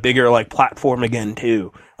had a bigger platform again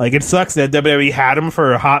too. It sucks that WWE had him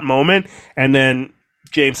for a hot moment and then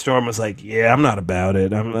James Storm was like, yeah, I'm not about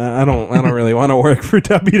it. I don't really want to work for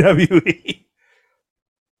WWE.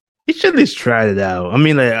 He should at least try it out. I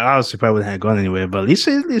mean, obviously probably wouldn't have gone anywhere, but he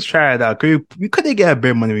should at least try it out. Could they get a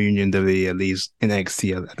Bear Money reunion in WWE at least, in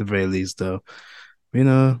NXT at the very least, though?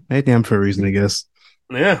 Anything for a reason, I guess.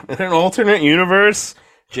 Yeah, in an alternate universe,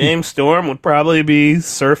 James Storm would probably be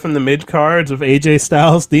surfing the mid cards with AJ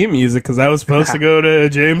Styles theme music, because that was supposed to go to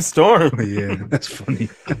James Storm. Yeah, that's funny.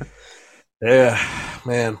 Yeah,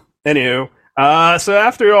 man. Anywho, so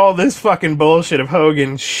after all this fucking bullshit of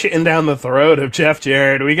Hogan shitting down the throat of Jeff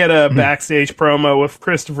Jarrett, we get a backstage promo with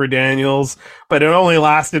Christopher Daniels, but it only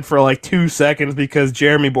lasted for 2 seconds because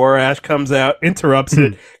Jeremy Borash comes out, interrupts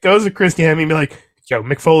it, goes to Chris Gammy and be like, yo,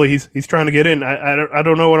 Mick Foley, he's trying to get in. I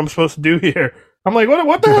don't know what I'm supposed to do here. I'm like,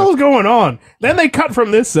 what the hell is going on? Then they cut from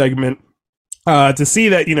this segment to see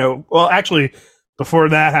that, actually, before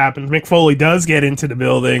that happens, Mick Foley does get into the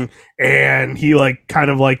building, and he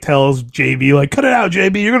tells JB, cut it out,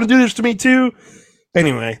 JB, you're gonna do this to me too.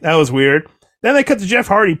 Anyway, that was weird. Then they cut to Jeff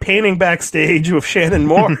Hardy painting backstage with Shannon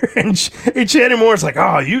Moore, and Shannon Moore's like,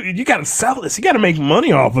 oh, you gotta sell this, you gotta make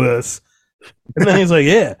money off of this. And then he's like,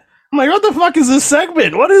 yeah, I'm like, what the fuck is this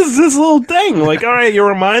segment? What is this little thing? Like, all right, you're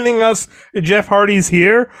reminding us that Jeff Hardy's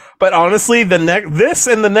here, but honestly, this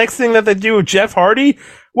and the next thing that they do with Jeff Hardy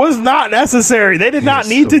was not necessary. They did not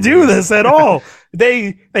need to do this at all.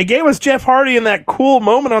 They gave us Jeff Hardy in that cool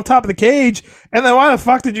moment on top of the cage, and then why the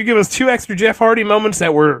fuck did you give us 2 extra Jeff Hardy moments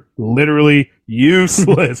that were literally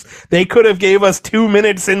useless? They could have gave us 2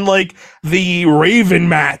 minutes in like the Raven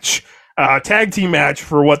match, tag team match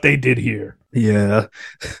for what they did here. Yeah,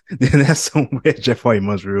 that's some weird Jeff Hardy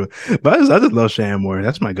must rule. But I just love Shane Moore.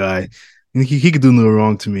 That's my guy. He could do no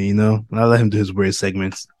wrong to me, you know. I let him do his weird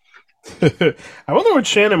segments. I wonder what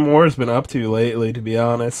Shannon Moore's been up to lately, to be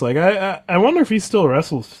honest. Like, I wonder if he still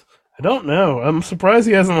wrestles. I don't know. I'm surprised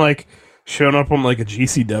he hasn't, like, shown up on, like, a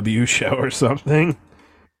GCW show or something.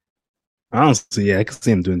 Honestly, yeah, I could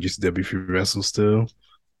see him doing GCW if he wrestles still.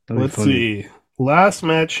 Let's see. Last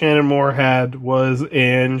match Shannon Moore had was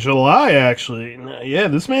in July, actually. Yeah,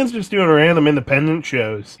 this man's just doing random independent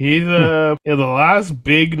shows. He's the last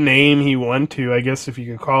big name he went to, I guess if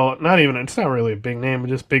you could call it. It's not really a big name, but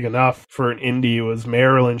just big enough for an indie, was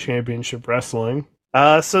Maryland Championship Wrestling.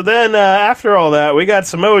 So then after all that, we got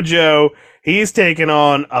Samoa Joe. He's taking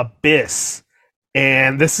on Abyss.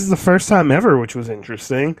 And this is the first time ever, which was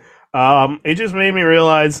interesting. It just made me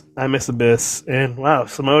realize I miss Abyss, and wow,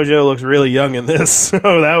 Samoa Joe looks really young in this, so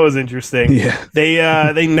that was interesting. Yeah.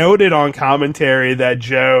 They noted on commentary that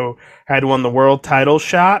Joe had won the world title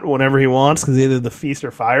shot whenever he wants, because he did the Feast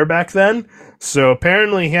or Fire back then, so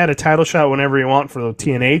apparently he had a title shot whenever he wants for the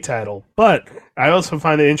TNA title, but I also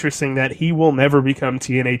find it interesting that he will never become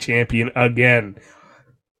TNA champion again.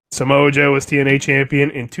 Samoa Joe was TNA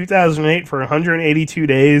champion in 2008 for 182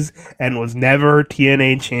 days and was never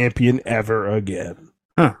TNA champion ever again.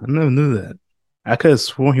 Huh, I never knew that. I could have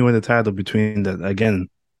sworn he won the title between that again.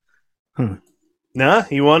 Huh. Nah,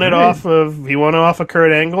 he won it off of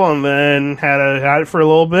Kurt Angle and then had it for a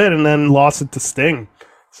little bit and then lost it to Sting.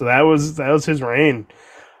 So that was his reign.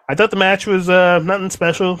 I thought the match was nothing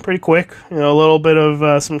special, pretty quick. You know, a little bit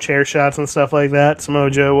of some chair shots and stuff like that.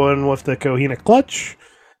 Samoa Joe won with the Cohina clutch.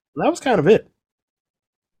 That was kind of it.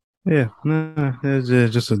 Yeah, it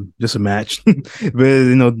was just a match, but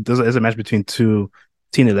you know, there's a match between 2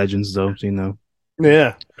 TNA legends, though. So, you know,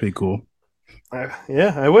 yeah, pretty cool.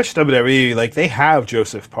 Yeah, I wish WWE they have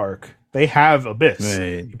Joseph Park, they have Abyss.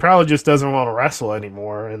 Right. He probably just doesn't want to wrestle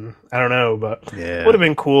anymore, and I don't know, but yeah, it would have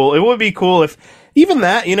been cool. It would be cool if even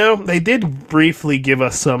that, you know, they did briefly give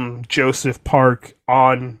us some Joseph Park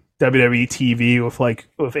on WWE TV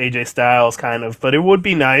with AJ Styles kind of, but it would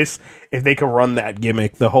be nice if they could run that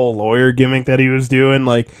gimmick, the whole lawyer gimmick that he was doing.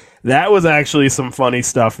 Like, that was actually some funny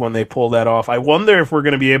stuff when they pulled that off. I wonder if we're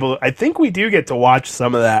going to be able to, I think we do get to watch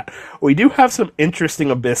some of that. We do have some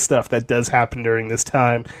interesting Abyss stuff that does happen during this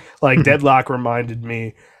time. Like Deadlock reminded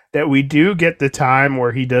me that we do get the time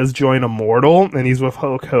where he does join Immortal and he's with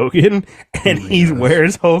Hulk Hogan and he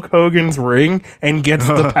wears Hulk Hogan's ring and gets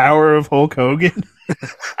the power of Hulk Hogan.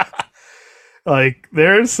 Like,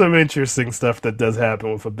 there's some interesting stuff that does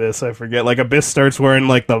happen with Abyss. I forget. Like, Abyss starts wearing,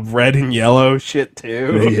 like, the red and yellow shit,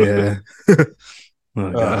 too. Yeah.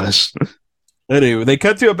 Oh, gosh. Anyway, they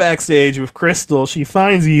cut to a backstage with Crystal. She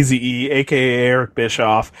finds Eazy-E, a.k.a. Eric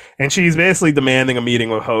Bischoff, and she's basically demanding a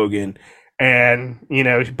meeting with Hogan. And, you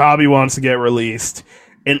know, Bobby wants to get released.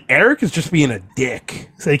 And Eric is just being a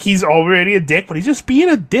dick. It's like, he's already a dick, but he's just being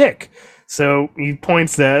a dick. So he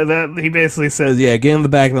points that he basically says, yeah, get in the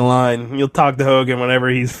back of the line. You'll talk to Hogan whenever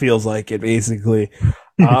he feels like it, basically.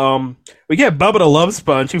 We get Bubba the Love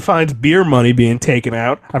Sponge, who finds beer money being taken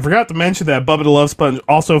out. I forgot to mention that Bubba the Love Sponge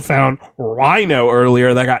also found Rhino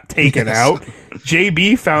earlier that got taken out.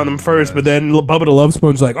 JB found him first, but then Bubba the Love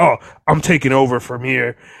Sponge's like, oh, I'm taking over from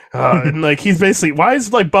here. And like, he's basically, why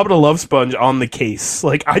is like Bubba the Love Sponge on the case?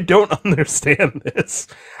 Like, I don't understand this.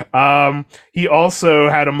 He also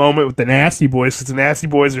had a moment with the Nasty Boys, because the Nasty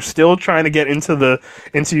Boys are still trying to get into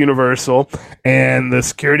Universal, and the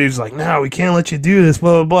security is like, no, we can't let you do this,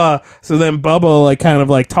 blah, blah, blah. So then Bubba like kind of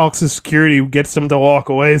like talks to security, gets them to walk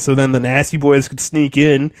away, so then the Nasty Boys could sneak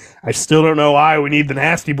in. I still don't know why we need the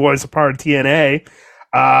Nasty Boys a part of TNA.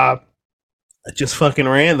 Just fucking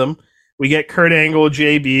random. We get Kurt Angle,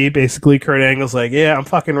 JB. Basically, Kurt Angle's like, yeah, I'm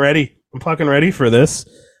fucking ready. I'm fucking ready for this.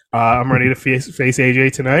 I'm ready to face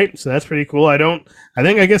AJ tonight. So that's pretty cool. I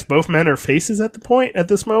guess both men are faces at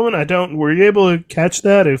this moment. Were you able to catch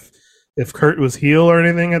that if Kurt was heel or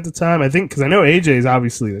anything at the time? I think, because I know AJ is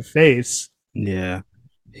obviously the face. Yeah.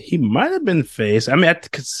 He might have been face. I mean,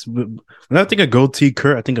 when I think of goatee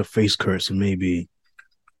Kurt, I think of face Kurt, so maybe.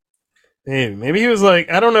 Maybe he was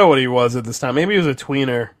like, I don't know what he was at this time. Maybe he was a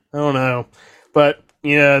tweener. I don't know. But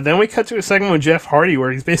Then we cut to a segment with Jeff Hardy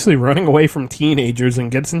where he's basically running away from teenagers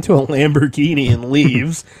and gets into a Lamborghini and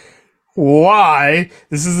leaves. Why?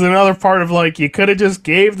 This is another part of, like, you could have just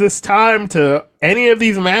gave this time to any of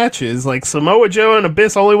these matches. Like, Samoa Joe and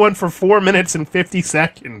Abyss only went for 4 minutes and 50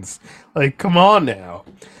 seconds. Like, come on now.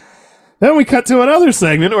 Then we cut to another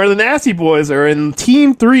segment where the Nasty Boys are in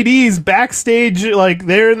Team 3D's backstage, like,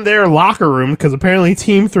 they're in their locker room, because apparently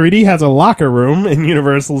Team 3D has a locker room in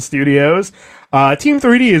Universal Studios. Team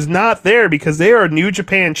 3D is not there because they are New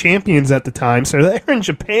Japan champions at the time, so they're in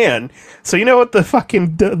Japan. So you know what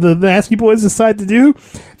the Nasty Boys decide to do?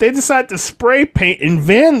 They decide to spray paint and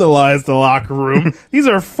vandalize the locker room. These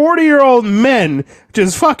are 40-year-old men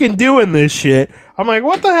just fucking doing this shit. I'm like,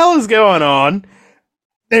 what the hell is going on?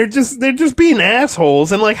 They're just being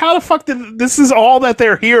assholes, and like, how the fuck this is all that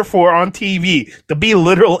they're here for on TV, to be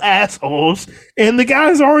literal assholes, and the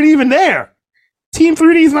guys aren't even there. Team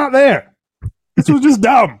 3D's not there. This was just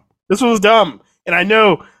dumb. This was dumb, and I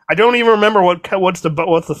don't even remember what's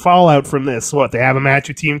the fallout from this. What, they have a match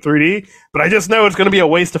with Team 3D, but I just know it's going to be a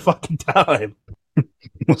waste of fucking time.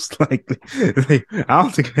 Most likely, I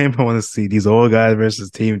don't think anyone want to see these old guys versus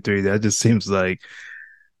Team 3D. That just seems like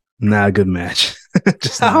not a good match.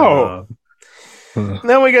 Just no. And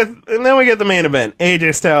then we get the main event: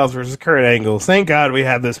 AJ Styles versus Kurt Angle. Thank God we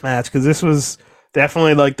had this match, because this was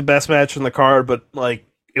definitely like the best match in the card. But like,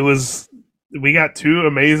 we got two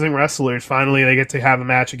amazing wrestlers. Finally, they get to have a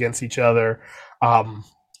match against each other.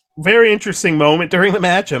 Very interesting moment during the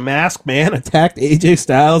match. A masked man attacked AJ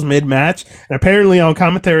Styles mid-match, and apparently on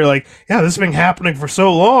commentary, like, yeah, this has been happening for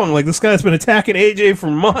so long. Like, this guy's been attacking AJ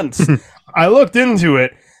for months. I looked into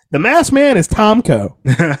it. The masked man is Tomko.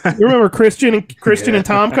 You remember Christian and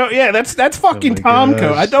Tomko? Yeah, that's fucking Tomko.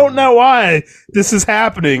 Gosh. I don't know why this is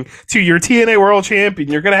happening to your TNA World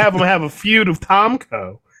Champion. You're gonna have him have a feud with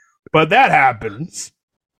Tomko, but that happens.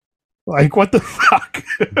 Like, what the fuck?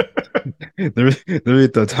 They really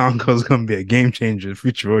thought Tomko's gonna be a game changer,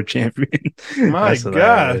 future world champion. My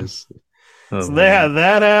God. So they had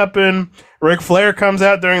that happen. Ric Flair comes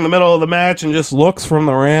out during the middle of the match and just looks from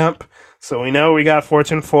the ramp. So we know we got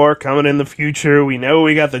Fortune 4 coming in the future. We know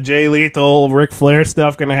we got the Jay Lethal, Ric Flair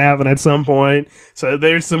stuff going to happen at some point. So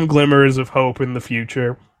there's some glimmers of hope in the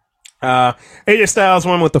future. AJ Styles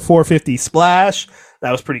won with the 450 splash.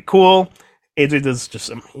 That was pretty cool.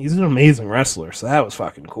 AJ he's an amazing wrestler, so that was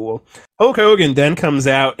fucking cool. Hulk Hogan then comes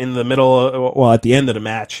out in the middle, at the end of the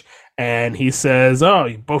match, and he says, oh,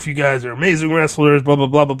 both you guys are amazing wrestlers, blah, blah,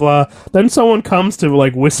 blah, blah, blah. Then someone comes to,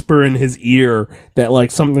 like, whisper in his ear that, like,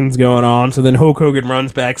 something's going on. So then Hulk Hogan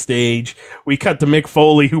runs backstage. We cut to Mick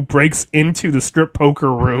Foley, who breaks into the strip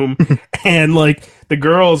poker room. And, like, the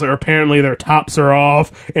girls are apparently, their tops are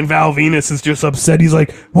off. And Val Venus is just upset. He's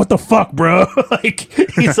like, what the fuck, bro? Like,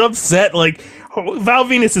 he's upset. Like, Val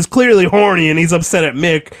Venus is clearly horny, and he's upset at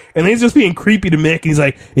Mick, and he's just being creepy to Mick. And he's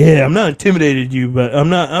like, "Yeah, I'm not intimidated of you, but I'm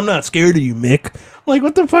not scared of you, Mick." I'm like,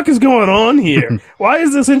 what the fuck is going on here? Why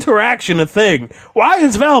is this interaction a thing? Why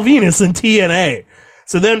is Val Venus in TNA?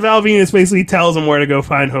 So then Val Venus basically tells him where to go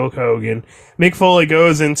find Hulk Hogan. Mick Foley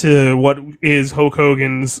goes into what is Hulk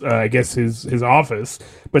Hogan's, I guess his office,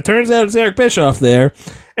 but turns out it's Eric Bischoff there.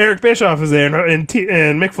 Eric Bischoff is there, and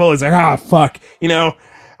Mick Foley's like, fuck,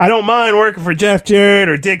 I don't mind working for Jeff Jarrett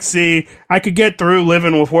or Dixie. I could get through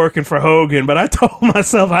living with working for Hogan, but I told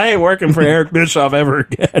myself I ain't working for Eric Bischoff ever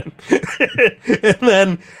again. And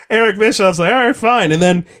then Eric Bischoff's like, all right, fine. And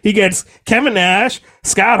then he gets Kevin Nash,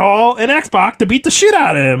 Scott Hall, and X-Pac to beat the shit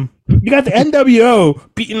out of him. You got the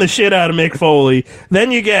NWO beating the shit out of Mick Foley. Then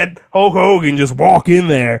you get Hulk Hogan just walk in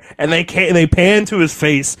there, and they pan to his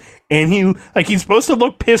face, and he's supposed to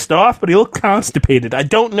look pissed off, but he looked constipated. I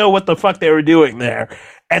don't know what the fuck they were doing there.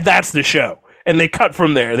 And that's the show. And they cut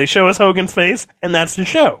from there. They show us Hogan's face, and that's the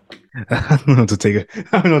show. I don't know what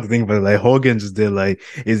to think about it. Like, Hogan just did, like,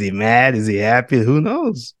 is he mad? Is he happy? Who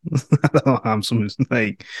knows? I don't know. I'm so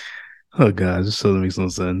like, oh God, this show makes no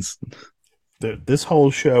sense. This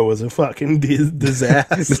whole show was a fucking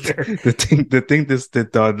disaster. the thing they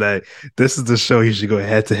thought that this is the show he should go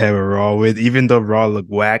head to head with Raw with, even though Raw looked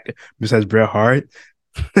whack besides Bret Hart.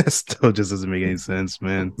 That still just doesn't make any sense,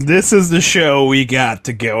 man. This is the show we got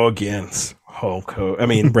to go against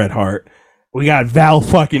Bret Hart. We got Val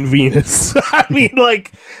fucking Venus. I mean,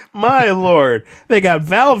 like, my lord. They got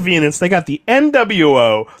Val Venus. They got the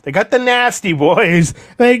NWO. They got the Nasty Boys.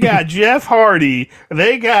 They got Jeff Hardy.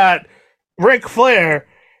 They got Ric Flair.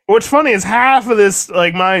 What's funny is half of this,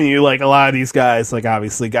 like, mind you, like, a lot of these guys, like,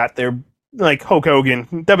 obviously got their, like, Hulk Hogan,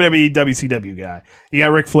 WWE, WCW guy. You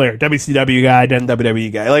got Ric Flair, WCW guy, then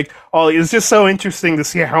WWE guy. Like, it's just so interesting to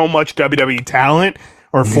see how much WWE talent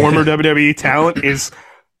or former WWE talent is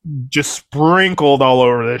just sprinkled all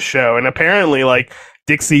over this show. And apparently, like,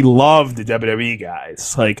 Dixie loved the WWE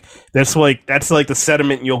guys. Like that's the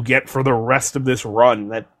sentiment you'll get for the rest of this run,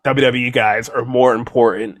 that WWE guys are more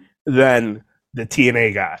important than the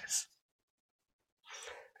TNA guys.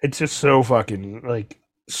 It's just so fucking, like,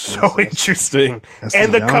 so interesting.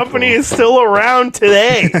 And the company is still around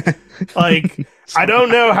today. Like, I don't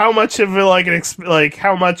know how much of it, like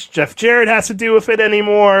how much Jeff Jarrett has to do with it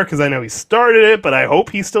anymore, because I know he started it, but I hope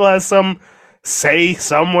he still has some say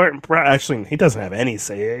somewhere. Actually, he doesn't have any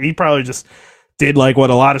say. He probably just did like what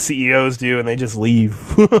a lot of CEOs do, and they just leave.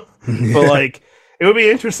 But like, it would be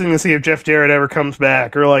interesting to see if Jeff Jarrett ever comes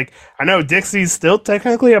back, or like, I know Dixie's still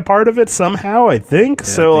technically a part of it somehow, I think.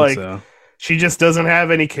 So she just doesn't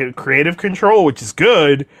have any creative control, which is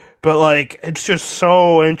good. But like, it's just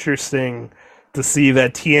so interesting to see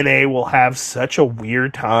that TNA will have such a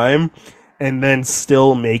weird time and then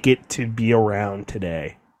still make it to be around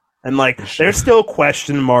today. And like, there's still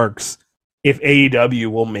question marks if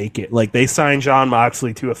AEW will make it. Like, they signed Jon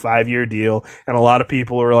Moxley to a 5-year deal, and a lot of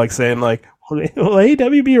people are like saying like, will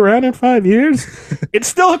AEW be around in 5 years? It's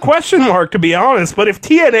still a question mark, to be honest. But if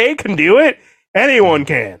TNA can do it, anyone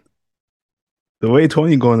can. The way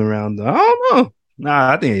Tony going around, I don't know.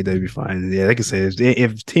 Nah, I think AEW be fine. Yeah, like I said,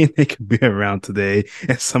 if TNA could be around today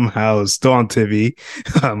and somehow still on TV,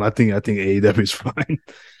 I think AEW is fine.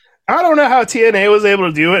 I don't know how TNA was able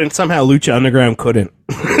to do it and somehow Lucha Underground couldn't.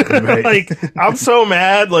 Right. Like, I'm so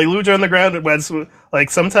mad. Like, Lucha Underground,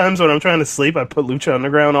 like, sometimes when I'm trying to sleep, I put Lucha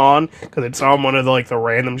Underground on because it's on one of the, like, the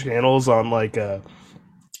random channels on, like,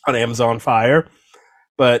 on Amazon Fire.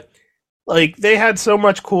 But, like, they had so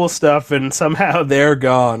much cool stuff, and somehow they're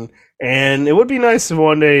gone. And it would be nice if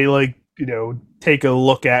one day, like, you know, take a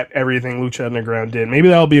look at everything Lucha Underground did. Maybe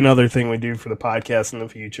that'll be another thing we do for the podcast in the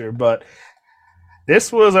future. But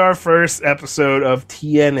this was our first episode of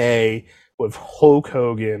TNA with Hulk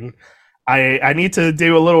Hogan. I need to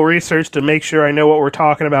do a little research to make sure I know what we're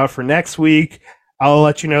talking about for next week. I'll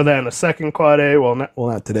let you know that in a second, Quad A. Well,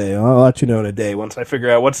 not today. I'll let you know in a day once I figure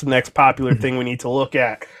out what's the next popular thing we need to look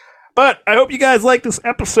at. But I hope you guys liked this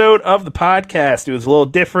episode of the podcast. It was a little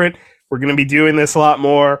different. We're going to be doing this a lot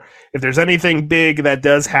more. If there's anything big that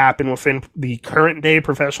does happen within the current day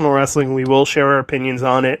professional wrestling, we will share our opinions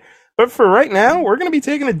on it. But for right now, we're going to be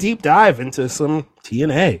taking a deep dive into some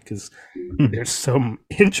TNA, because there's some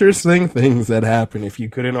interesting things that happen, if you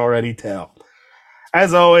couldn't already tell.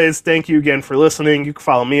 As always, thank you again for listening. You can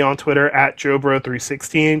follow me on Twitter at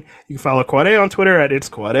JoeBro316. You can follow Quad A on Twitter at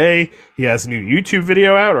It'sQuadA. He has a new YouTube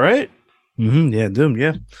video out, right? Yeah, dude,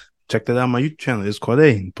 yeah. Check that out on my YouTube channel. It's Quad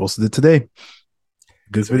A. Posted it today.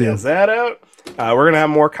 Good video. Has that out. We're going to have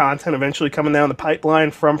more content eventually coming down the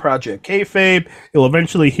pipeline from Project Kayfabe. You'll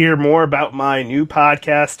eventually hear more about my new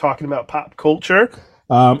podcast talking about pop culture.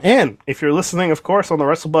 And if you're listening, of course, on the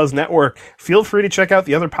WrestleBuzz Network, feel free to check out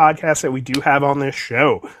the other podcasts that we do have on this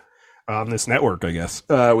show, on this network, I guess.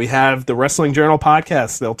 We have the Wrestling Journal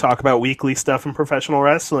podcast. They'll talk about weekly stuff in professional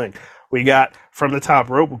wrestling. We got From the Top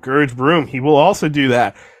Rope with Gurge Broom. He will also do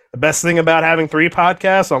that. The best thing about having 3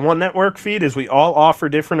 podcasts on one network feed is we all offer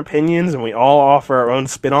different opinions and we all offer our own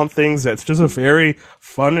spin on things. That's just a very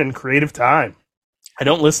fun and creative time. I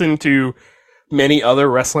don't listen to many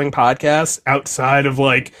other wrestling podcasts outside of,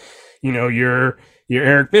 like, you know, your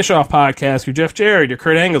Eric Bischoff podcast, your Jeff Jarrett, your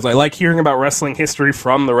Kurt Angles. I like hearing about wrestling history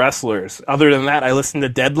from the wrestlers. Other than that, I listen to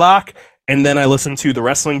Deadlock, and then I listen to the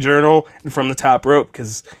Wrestling Journal and From the Top Rope,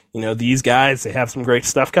 because, you know, these guys, they have some great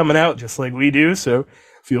stuff coming out just like we do. So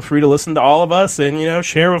feel free to listen to all of us and, you know,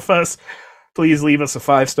 share with us. Please leave us a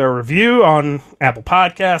 5-star review on Apple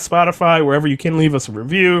Podcasts, Spotify, wherever you can leave us a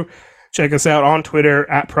review. Check us out on Twitter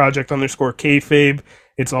at Project_Kayfabe.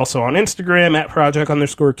 It's also on Instagram at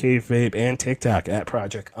Project_Kayfabe and TikTok at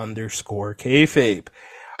Project_Kayfabe.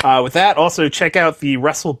 With that, also check out the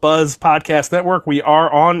WrestleBuzz Podcast Network. We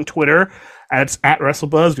are on Twitter. It's at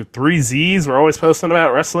WrestleBuzz with 3 Z's. We're always posting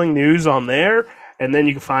about wrestling news on there. And then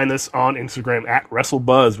you can find us on Instagram at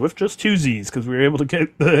WrestleBuzz with just 2 Z's, because we were able to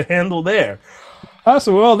get the handle there.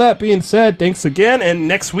 So with all that being said, thanks again. And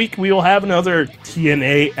next week we will have another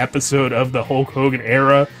TNA episode of the Hulk Hogan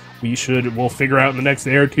era. We'll figure out in the next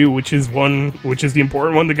day or two which is the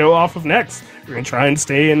important one to go off of next. We're gonna try and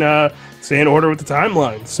stay in order with the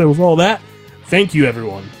timeline. So with all that, thank you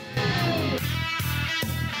everyone.